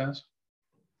anybody else has?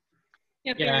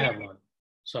 Yeah, I have one.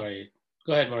 Sorry.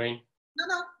 Go ahead, Maureen.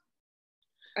 No.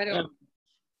 I don't.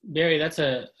 Barry, that's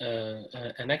an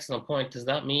excellent point. Does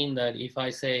that mean that if I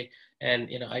say, and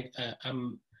you know,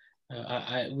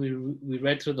 we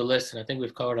read through the list, and I think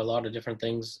we've covered a lot of different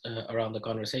things around the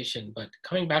conversation. But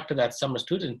coming back to that summer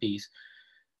student piece,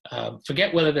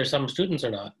 forget whether they're summer students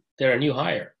or not. They're a new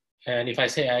hire. And if I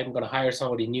say I'm going to hire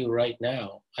somebody new right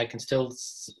now, I can still,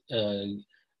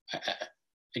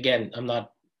 again, I'm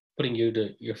not putting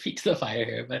your feet to the fire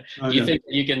here, but do you think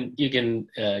you can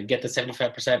get the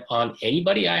 75% on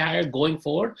anybody I hire going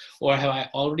forward, or have I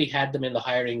already had them in the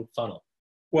hiring funnel?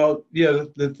 Well, yeah,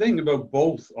 the thing about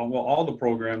both, well, all the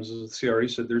programs, as the CRE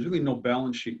said, there's really no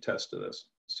balance sheet test to this.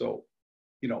 So,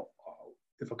 you know,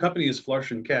 if a company is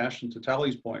flush in cash, and to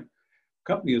Tally's point,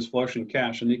 company is flush in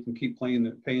cash and they can keep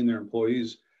paying their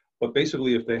employees. But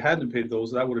basically, if they hadn't paid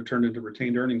those, that would have turned into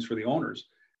retained earnings for the owners.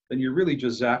 Then you're really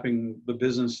just zapping the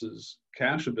business's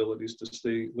cash abilities to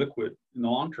stay liquid in the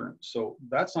long term. So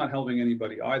that's not helping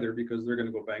anybody either, because they're going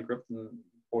to go bankrupt and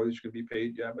employees can be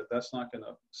paid. Yeah, but that's not going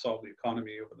to solve the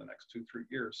economy over the next 2-3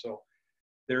 years. So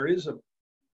there is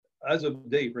as of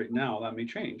date right now, that may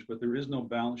change, but there is no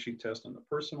balance sheet test on the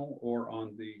personal or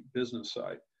on the business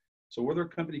side. So whether a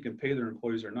company can pay their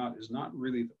employees or not is not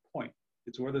really the point.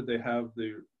 It's whether they have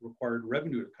the required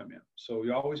revenue to come in. So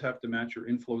you always have to match your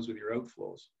inflows with your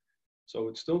outflows. So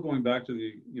it's still going back to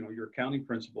the, you know, your accounting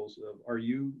principles of, are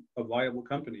you a viable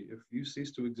company? If you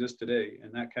cease to exist today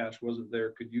and that cash wasn't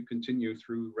there, could you continue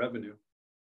through revenue,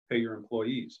 pay your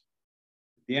employees?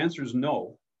 If the answer is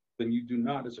no, then you do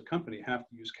not, as a company, have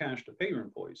to use cash to pay your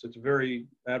employees. It's a very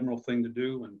admirable thing to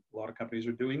do, and a lot of companies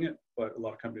are doing it, but a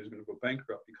lot of companies are going to go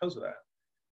bankrupt because of that.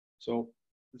 So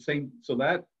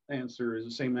that answer is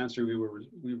the same answer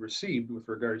we received with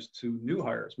regards to new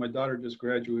hires. My daughter just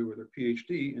graduated with her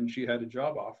PhD, and she had a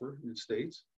job offer in the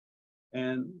States,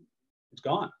 and it's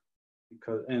gone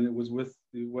and it was with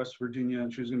the West Virginia,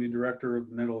 and she was going to be director of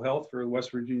mental health for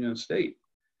West Virginia State,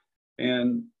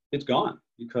 and it's gone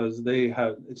because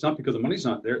it's not because the money's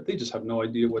not there. They just have no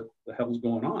idea what the hell's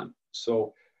going on.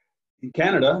 So in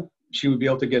Canada, she would be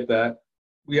able to get that.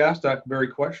 We asked that very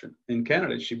question. In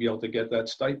Canada, she'd be able to get that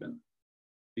stipend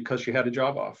because she had a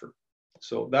job offer.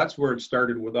 So that's where it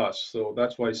started with us. So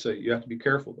that's why I say you have to be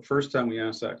careful. The first time we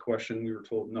asked that question, we were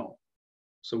told no.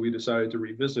 So we decided to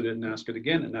revisit it and ask it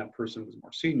again. And that person was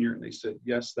more senior. And they said,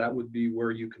 yes, that would be where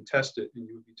you can test it, and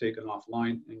you would be taken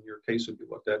offline, and your case would be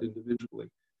looked at individually.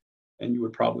 And she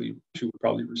would probably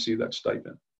receive that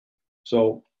stipend.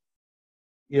 So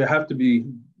you have to be,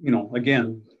 you know,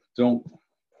 again, don't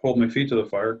hold my feet to the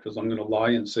fire because I'm going to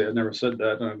lie and say I never said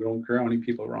that, and I don't care how many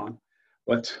people are on.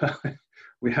 But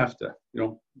we have to,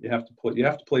 you have to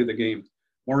play the game.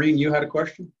 Maureen, you had a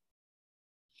question?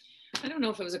 I don't know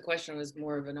if it was a question, it was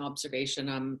more of an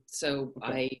observation. So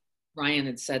Okay. Ryan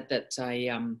had said that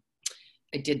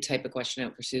I did type a question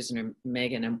out for Susan and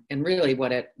Megan, and really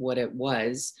what it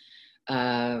was,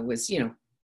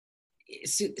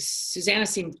 Susanna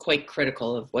seemed quite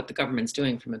critical of what the government's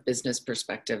doing from a business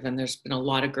perspective, and there's been a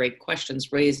lot of great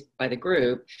questions raised by the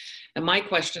group. And my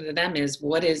question to them is,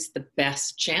 what is the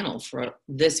best channel for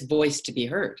this voice to be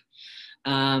heard?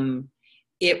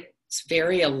 It's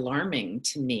very alarming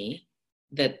to me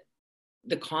that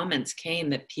the comments came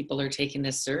that people are taking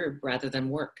this serve rather than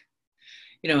work.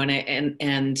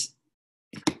 And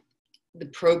the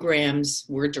programs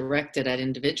were directed at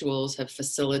individuals have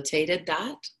facilitated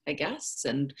that, I guess.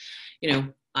 And,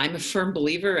 I'm a firm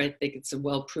believer, I think it's a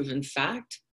well-proven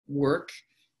fact, work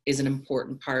is an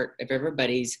important part of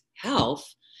everybody's health,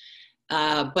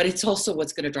 but it's also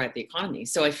what's going to drive the economy.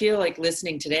 So I feel like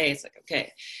listening today, it's like,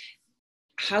 okay,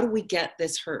 how do we get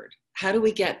this heard? How do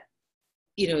we get,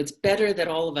 it's better that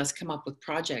all of us come up with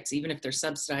projects, even if they're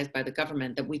subsidized by the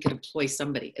government, that we could employ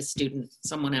somebody, a student,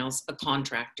 someone else, a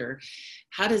contractor.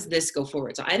 How does this go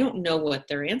forward? So I don't know what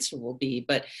their answer will be,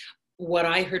 but what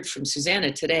I heard from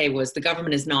Susanna today was the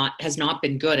government has not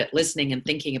been good at listening and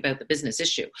thinking about the business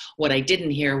issue. What I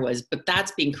didn't hear was, but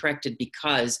that's being corrected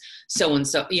because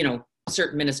so-and-so,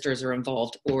 certain ministers are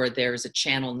involved, or there's a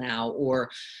channel now, or,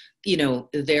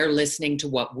 they're listening to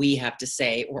what we have to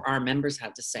say or our members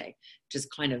have to say, which is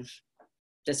kind of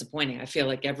disappointing. I feel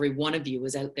like every one of you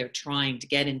is out there trying to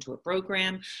get into a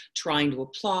program, trying to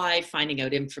apply, finding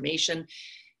out information.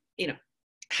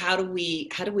 How do we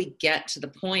get to the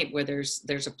point where there's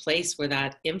a place where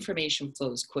that information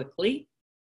flows quickly,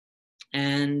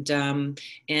 and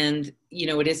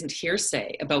it isn't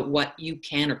hearsay about what you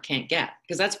can or can't get,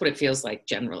 because that's what it feels like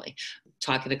generally.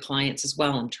 Talking to clients as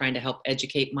well, I'm trying to help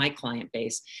educate my client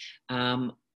base.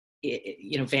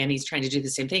 Vanny's trying to do the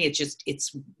same thing.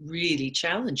 It's really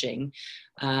challenging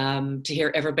to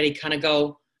hear everybody kind of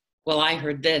go, well, I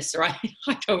heard this, or I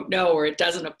don't know, or it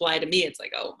doesn't apply to me. It's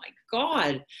like, oh my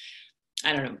God.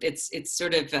 I don't know. It's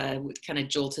sort of kind of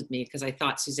jolted me, because I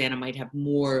thought Susanna might have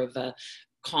more of a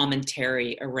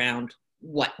commentary around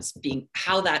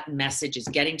how that message is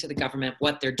getting to the government,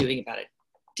 what they're doing about it.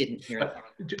 Didn't hear that.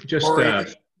 Just a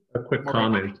quick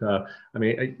comment.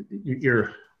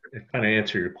 You're kind of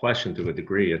answer your question to a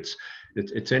degree.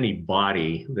 It's any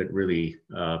body that really,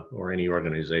 or any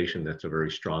organization that's a very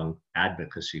strong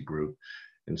advocacy group.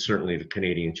 And certainly the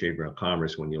Canadian Chamber of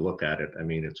Commerce, when you look at it,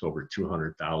 it's over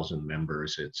 200,000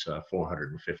 members. It's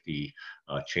 450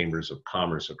 chambers of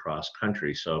commerce across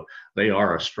country. So they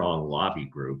are a strong lobby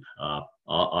group.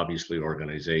 Obviously,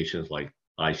 organizations like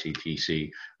ICTC,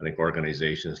 I think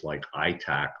organizations like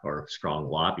ITAC are strong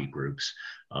lobby groups.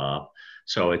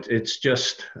 So it's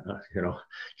just,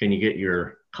 can you get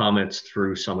your comments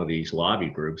through some of these lobby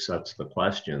groups? That's the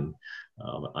question.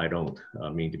 I don't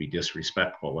mean to be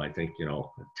disrespectful. I think,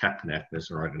 TechConnex as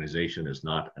an organization is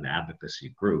not an advocacy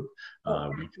group.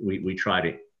 We try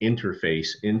to interface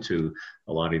into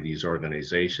a lot of these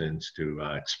organizations to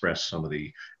express some of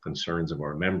the concerns of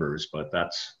our members, but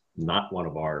that's not one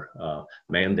of our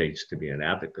mandates to be an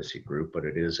advocacy group, but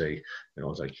it is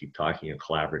as I keep talking, a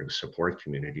collaborative support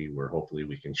community where hopefully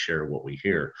we can share what we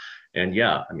hear. And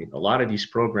yeah, a lot of these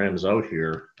programs out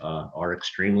here are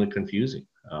extremely confusing.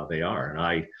 They are,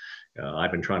 and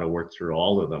I've been trying to work through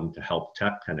all of them to help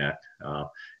TechConnex,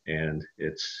 and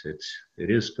it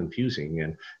is confusing.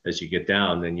 And as you get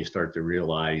down, then you start to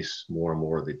realize more and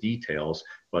more of the details.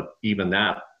 But even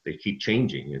that, they keep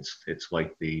changing. It's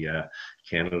like the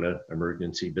Canada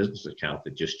Emergency Business Account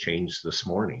that just changed this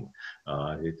morning.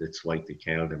 It's like the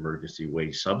Canada Emergency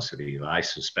Wage Subsidy. I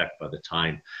suspect by the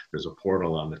time there's a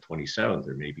portal on the 27th,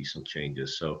 there may be some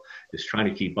changes. So it's trying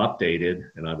to keep updated,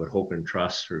 and I would hope and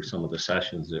trust through some of the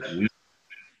sessions that we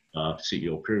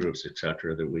CEO peer groups, et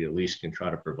cetera, that we at least can try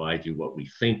to provide you what we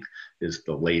think is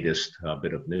the latest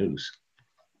bit of news.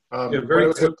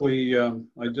 Very quickly,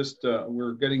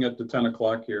 we're getting at the 10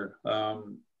 o'clock here.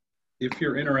 If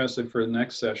you're interested for the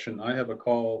next session, I have a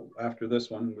call after this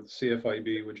one with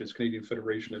CFIB, which is Canadian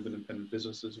Federation of Independent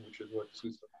Businesses, which is what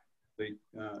the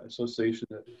association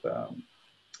that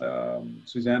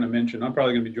Susanna mentioned. I'm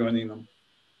probably going to be joining them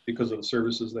because of the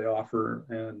services they offer,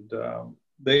 and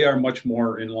they are much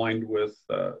more in line with,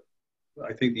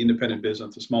 I think, the independent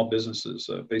business, the small businesses,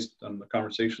 based on the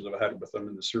conversations I've had with them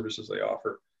and the services they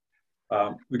offer.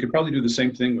 We could probably do the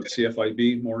same thing with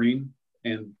CFIB, Maureen,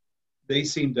 and they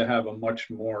seem to have a much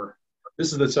more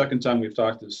this is the second time we've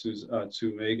talked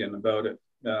to Megan about it.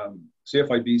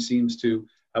 CFIB seems to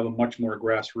have a much more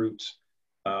grassroots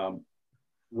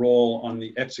role on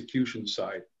the execution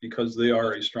side because they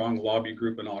are a strong lobby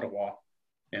group in Ottawa,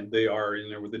 and they are in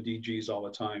there with the DGs all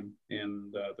the time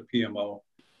and the PMO,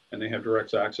 and they have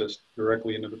direct access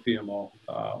directly into the PMO.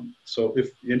 So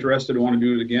if you're interested and want to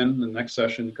do it again, the next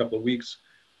session, a couple of weeks,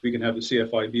 we can have the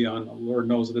CFIB on. Lord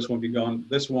knows that this won't be gone.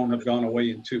 This won't have gone away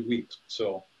in 2 weeks.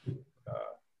 So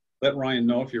let Ryan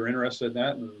know if you're interested in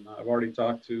that. And I've already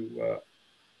talked to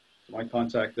my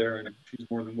contact there, and she's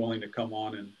more than willing to come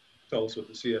on and tell us what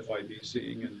the CFIB is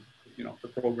seeing and, you know, the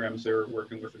programs they're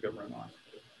working with the government on.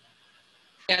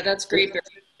 Yeah, that's great.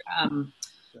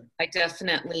 I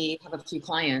definitely have a few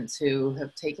clients who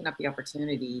have taken up the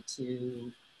opportunity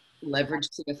to leverage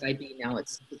CFIB. Now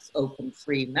it's open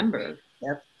free member,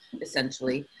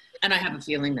 essentially. And I have a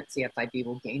feeling that CFIB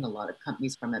will gain a lot of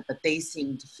companies from it, but they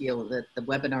seem to feel that the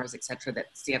webinars, et cetera,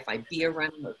 that CFIB are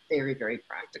running are very, very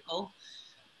practical,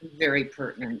 very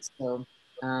pertinent. So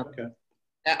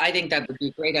I think that would be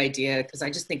a great idea because I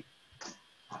just think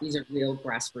these are real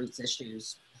grassroots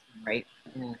issues, right?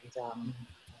 And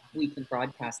we can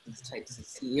broadcast these types of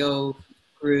CEO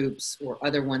groups or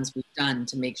other ones we've done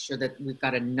to make sure that we've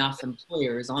got enough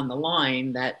employers on the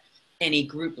line that any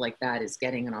group like that is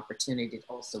getting an opportunity to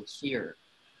also hear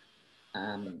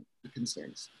the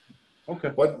concerns.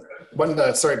 Okay.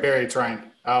 Sorry, Barry, it's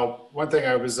Ryan. One thing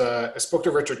I spoke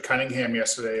to Richard Cunningham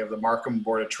yesterday of the Markham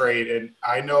Board of Trade, and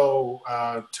I know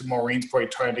to Maureen's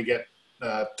point, trying to get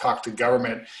talk to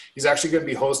government, he's actually going to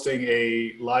be hosting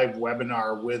a live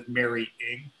webinar with Mary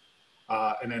Ng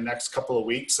in the next couple of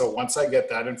weeks. So once I get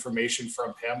that information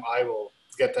from him, I will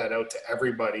get that out to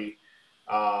everybody.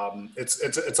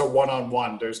 It's a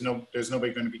one-on-one. There's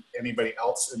nobody going to be anybody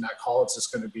else in that call. It's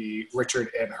just going to be Richard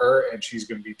and her, and she's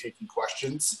going to be taking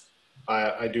questions.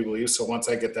 I do believe so. Once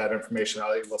I get that information,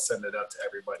 I will send it out to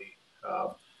everybody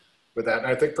with that. And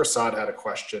I think Prasad had a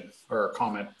question or a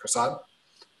comment. Prasad.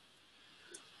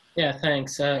 Yeah,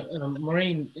 thanks,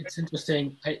 Maureen. It's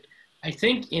interesting. I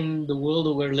think in the world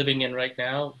that we're living in right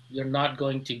now, you're not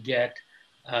going to get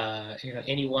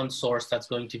any one source that's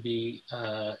going to be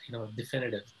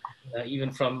definitive,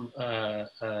 even from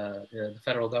the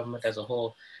federal government as a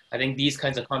whole. I think these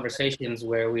kinds of conversations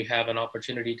where we have an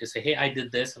opportunity to say, hey, I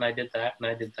did this and I did that and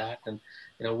I did that, and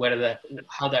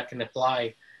how that can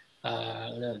apply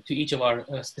to each of our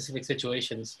specific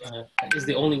situations is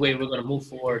the only way we're going to move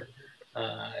forward.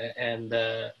 And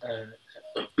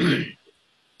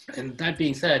that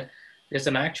being said, there's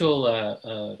an actual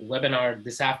webinar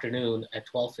this afternoon at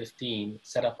 12:15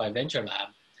 set up by Venture Lab.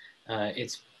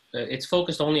 It's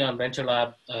focused only on Venture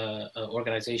Lab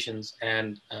organizations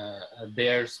and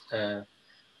their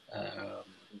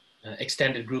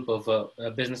extended group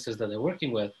of businesses that they're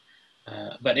working with.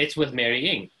 But it's with Mary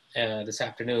Ng this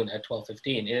afternoon at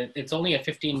 12:15. It's only a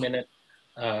 15-minute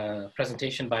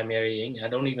presentation by Mary Ng. I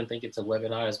don't even think it's a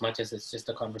webinar as much as it's just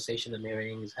a conversation that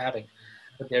Mary Ng is having.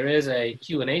 But there is a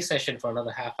Q&A session for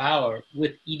another half hour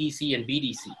with EDC and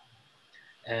BDC.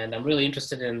 And I'm really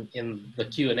interested in the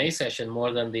Q&A session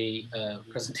more than the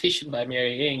presentation by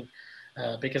Mary Ng,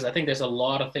 because I think there's a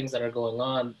lot of things that are going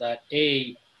on that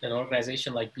an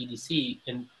organization like BDC,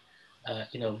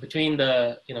 between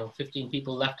the 15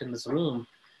 people left in this room,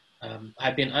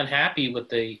 I've been unhappy with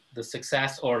the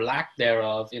success or lack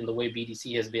thereof in the way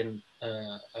BDC has been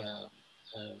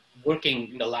working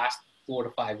in the last 4 to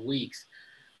 5 weeks.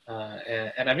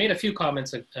 And I made a few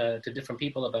comments to different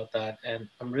people about that, and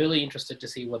I'm really interested to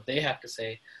see what they have to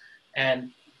say.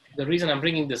 And the reason I'm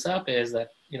bringing this up is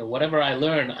that, whatever I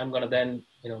learn, I'm going to then,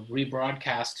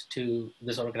 rebroadcast to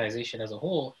this organization as a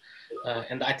whole.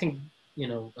 And I think,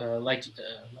 like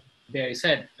Barry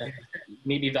said, it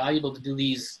may be valuable to do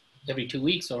these every 2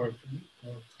 weeks or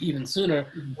even sooner,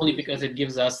 only because it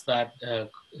gives us that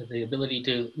the ability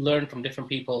to learn from different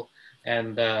people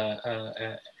and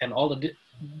all the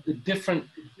different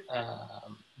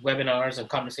webinars and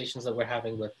conversations that we're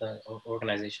having with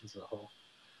organizations as a whole.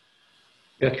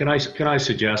 Yeah, can I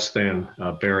suggest then,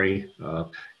 Barry,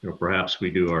 perhaps we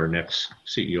do our next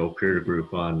CEO peer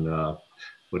group on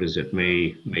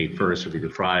May 1st, will be the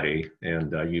Friday,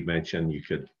 and you mentioned you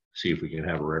could see if we can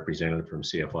have a representative from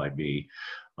CFIB.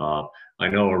 I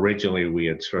know originally we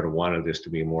had sort of wanted this to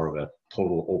be more of a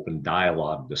total open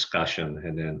dialogue discussion,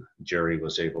 and then Jerry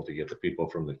was able to get the people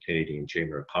from the Canadian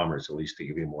Chamber of Commerce at least to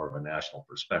give you more of a national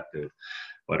perspective.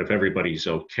 But if everybody's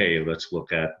okay, let's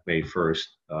look at May 1st.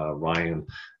 Ryan,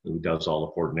 who does all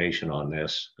the coordination on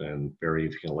this, and Barry,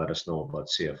 if you can let us know about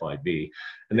CFIB.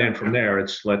 And then from there,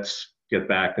 let's get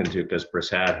back into, because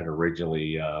Prasad had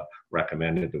originally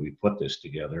recommended that we put this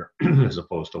together as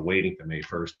opposed to waiting to May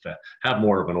 1st to have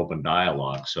more of an open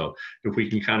dialogue. So if we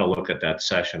can kind of look at that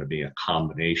session of being a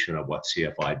combination of what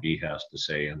CFIB has to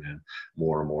say and then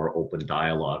more and more open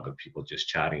dialogue of people just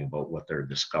chatting about what they're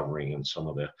discovering and some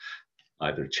of the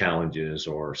either challenges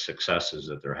or successes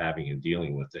that they're having in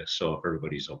dealing with this. So if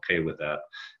everybody's okay with that,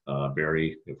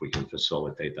 Barry, if we can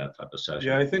facilitate that type of session.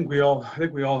 Yeah, I think we all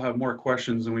have more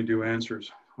questions than we do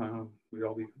answers. We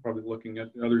all be probably looking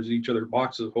at each other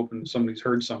boxes, hoping somebody's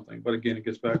heard something. But again, it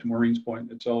gets back to Maureen's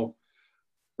point. It's all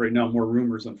right now more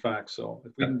rumors than facts. So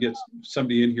if we can get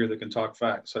somebody in here that can talk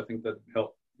facts, I think that'd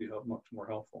be much more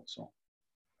helpful. So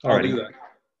I'll do that.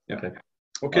 Yeah. Okay.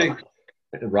 Okay.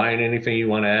 Ryan, anything you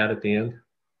want to add at the end?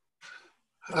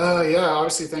 Yeah,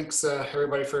 obviously, thanks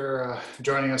everybody for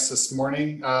joining us this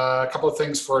morning. A couple of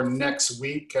things for next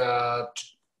week.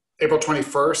 April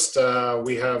 21st,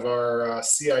 we have our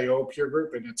CIO peer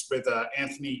group, and it's with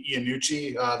Anthony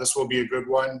Iannucci. This will be a good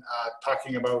one,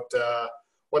 talking about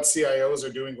what CIOs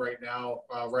are doing right now,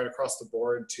 right across the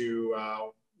board to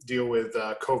deal with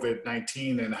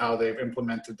COVID-19 and how they've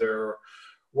implemented their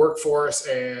workforce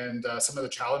and some of the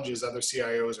challenges other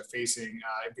CIOs are facing,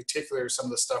 in particular, some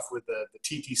of the stuff with the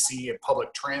TTC and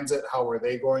public transit. How are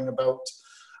they going about,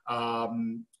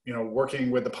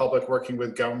 working with the public, working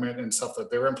with government and stuff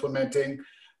that they're implementing.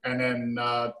 And then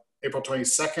April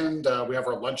 22nd, we have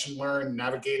our Lunch and Learn,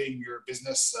 navigating your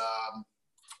business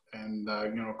and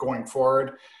going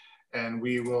forward. And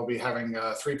we will be having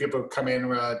 3 people come in.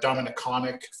 Dominic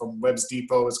Connick from Webs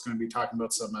Depot is going to be talking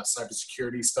about some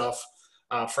cybersecurity stuff.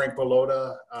 Frank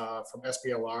Bellotta from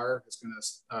SBLR is going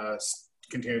to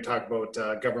continue to talk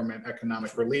about government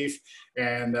economic relief.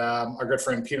 And our good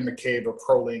friend Peter McCabe of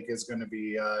ProLink is going to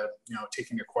be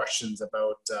taking your questions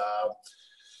about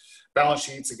balance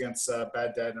sheets against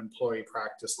bad debt and employee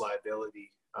practice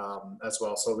liability as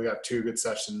well. So we got 2 good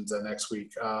sessions next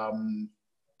week.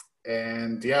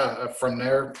 And yeah, from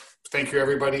there, thank you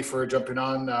everybody for jumping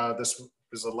on. This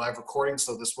is a live recording,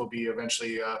 so this will be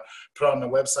eventually put on the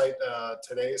website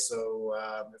today. So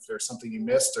if there's something you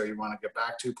missed or you want to get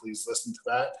back to, please listen to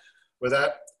that. With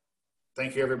that,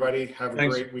 thank you everybody. Have a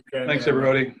great weekend. Thanks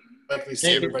everybody. Likely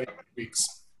see everybody in 2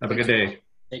 weeks. Have a good day.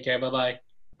 Take care. Bye-bye.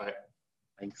 Bye.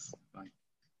 Thanks. Bye.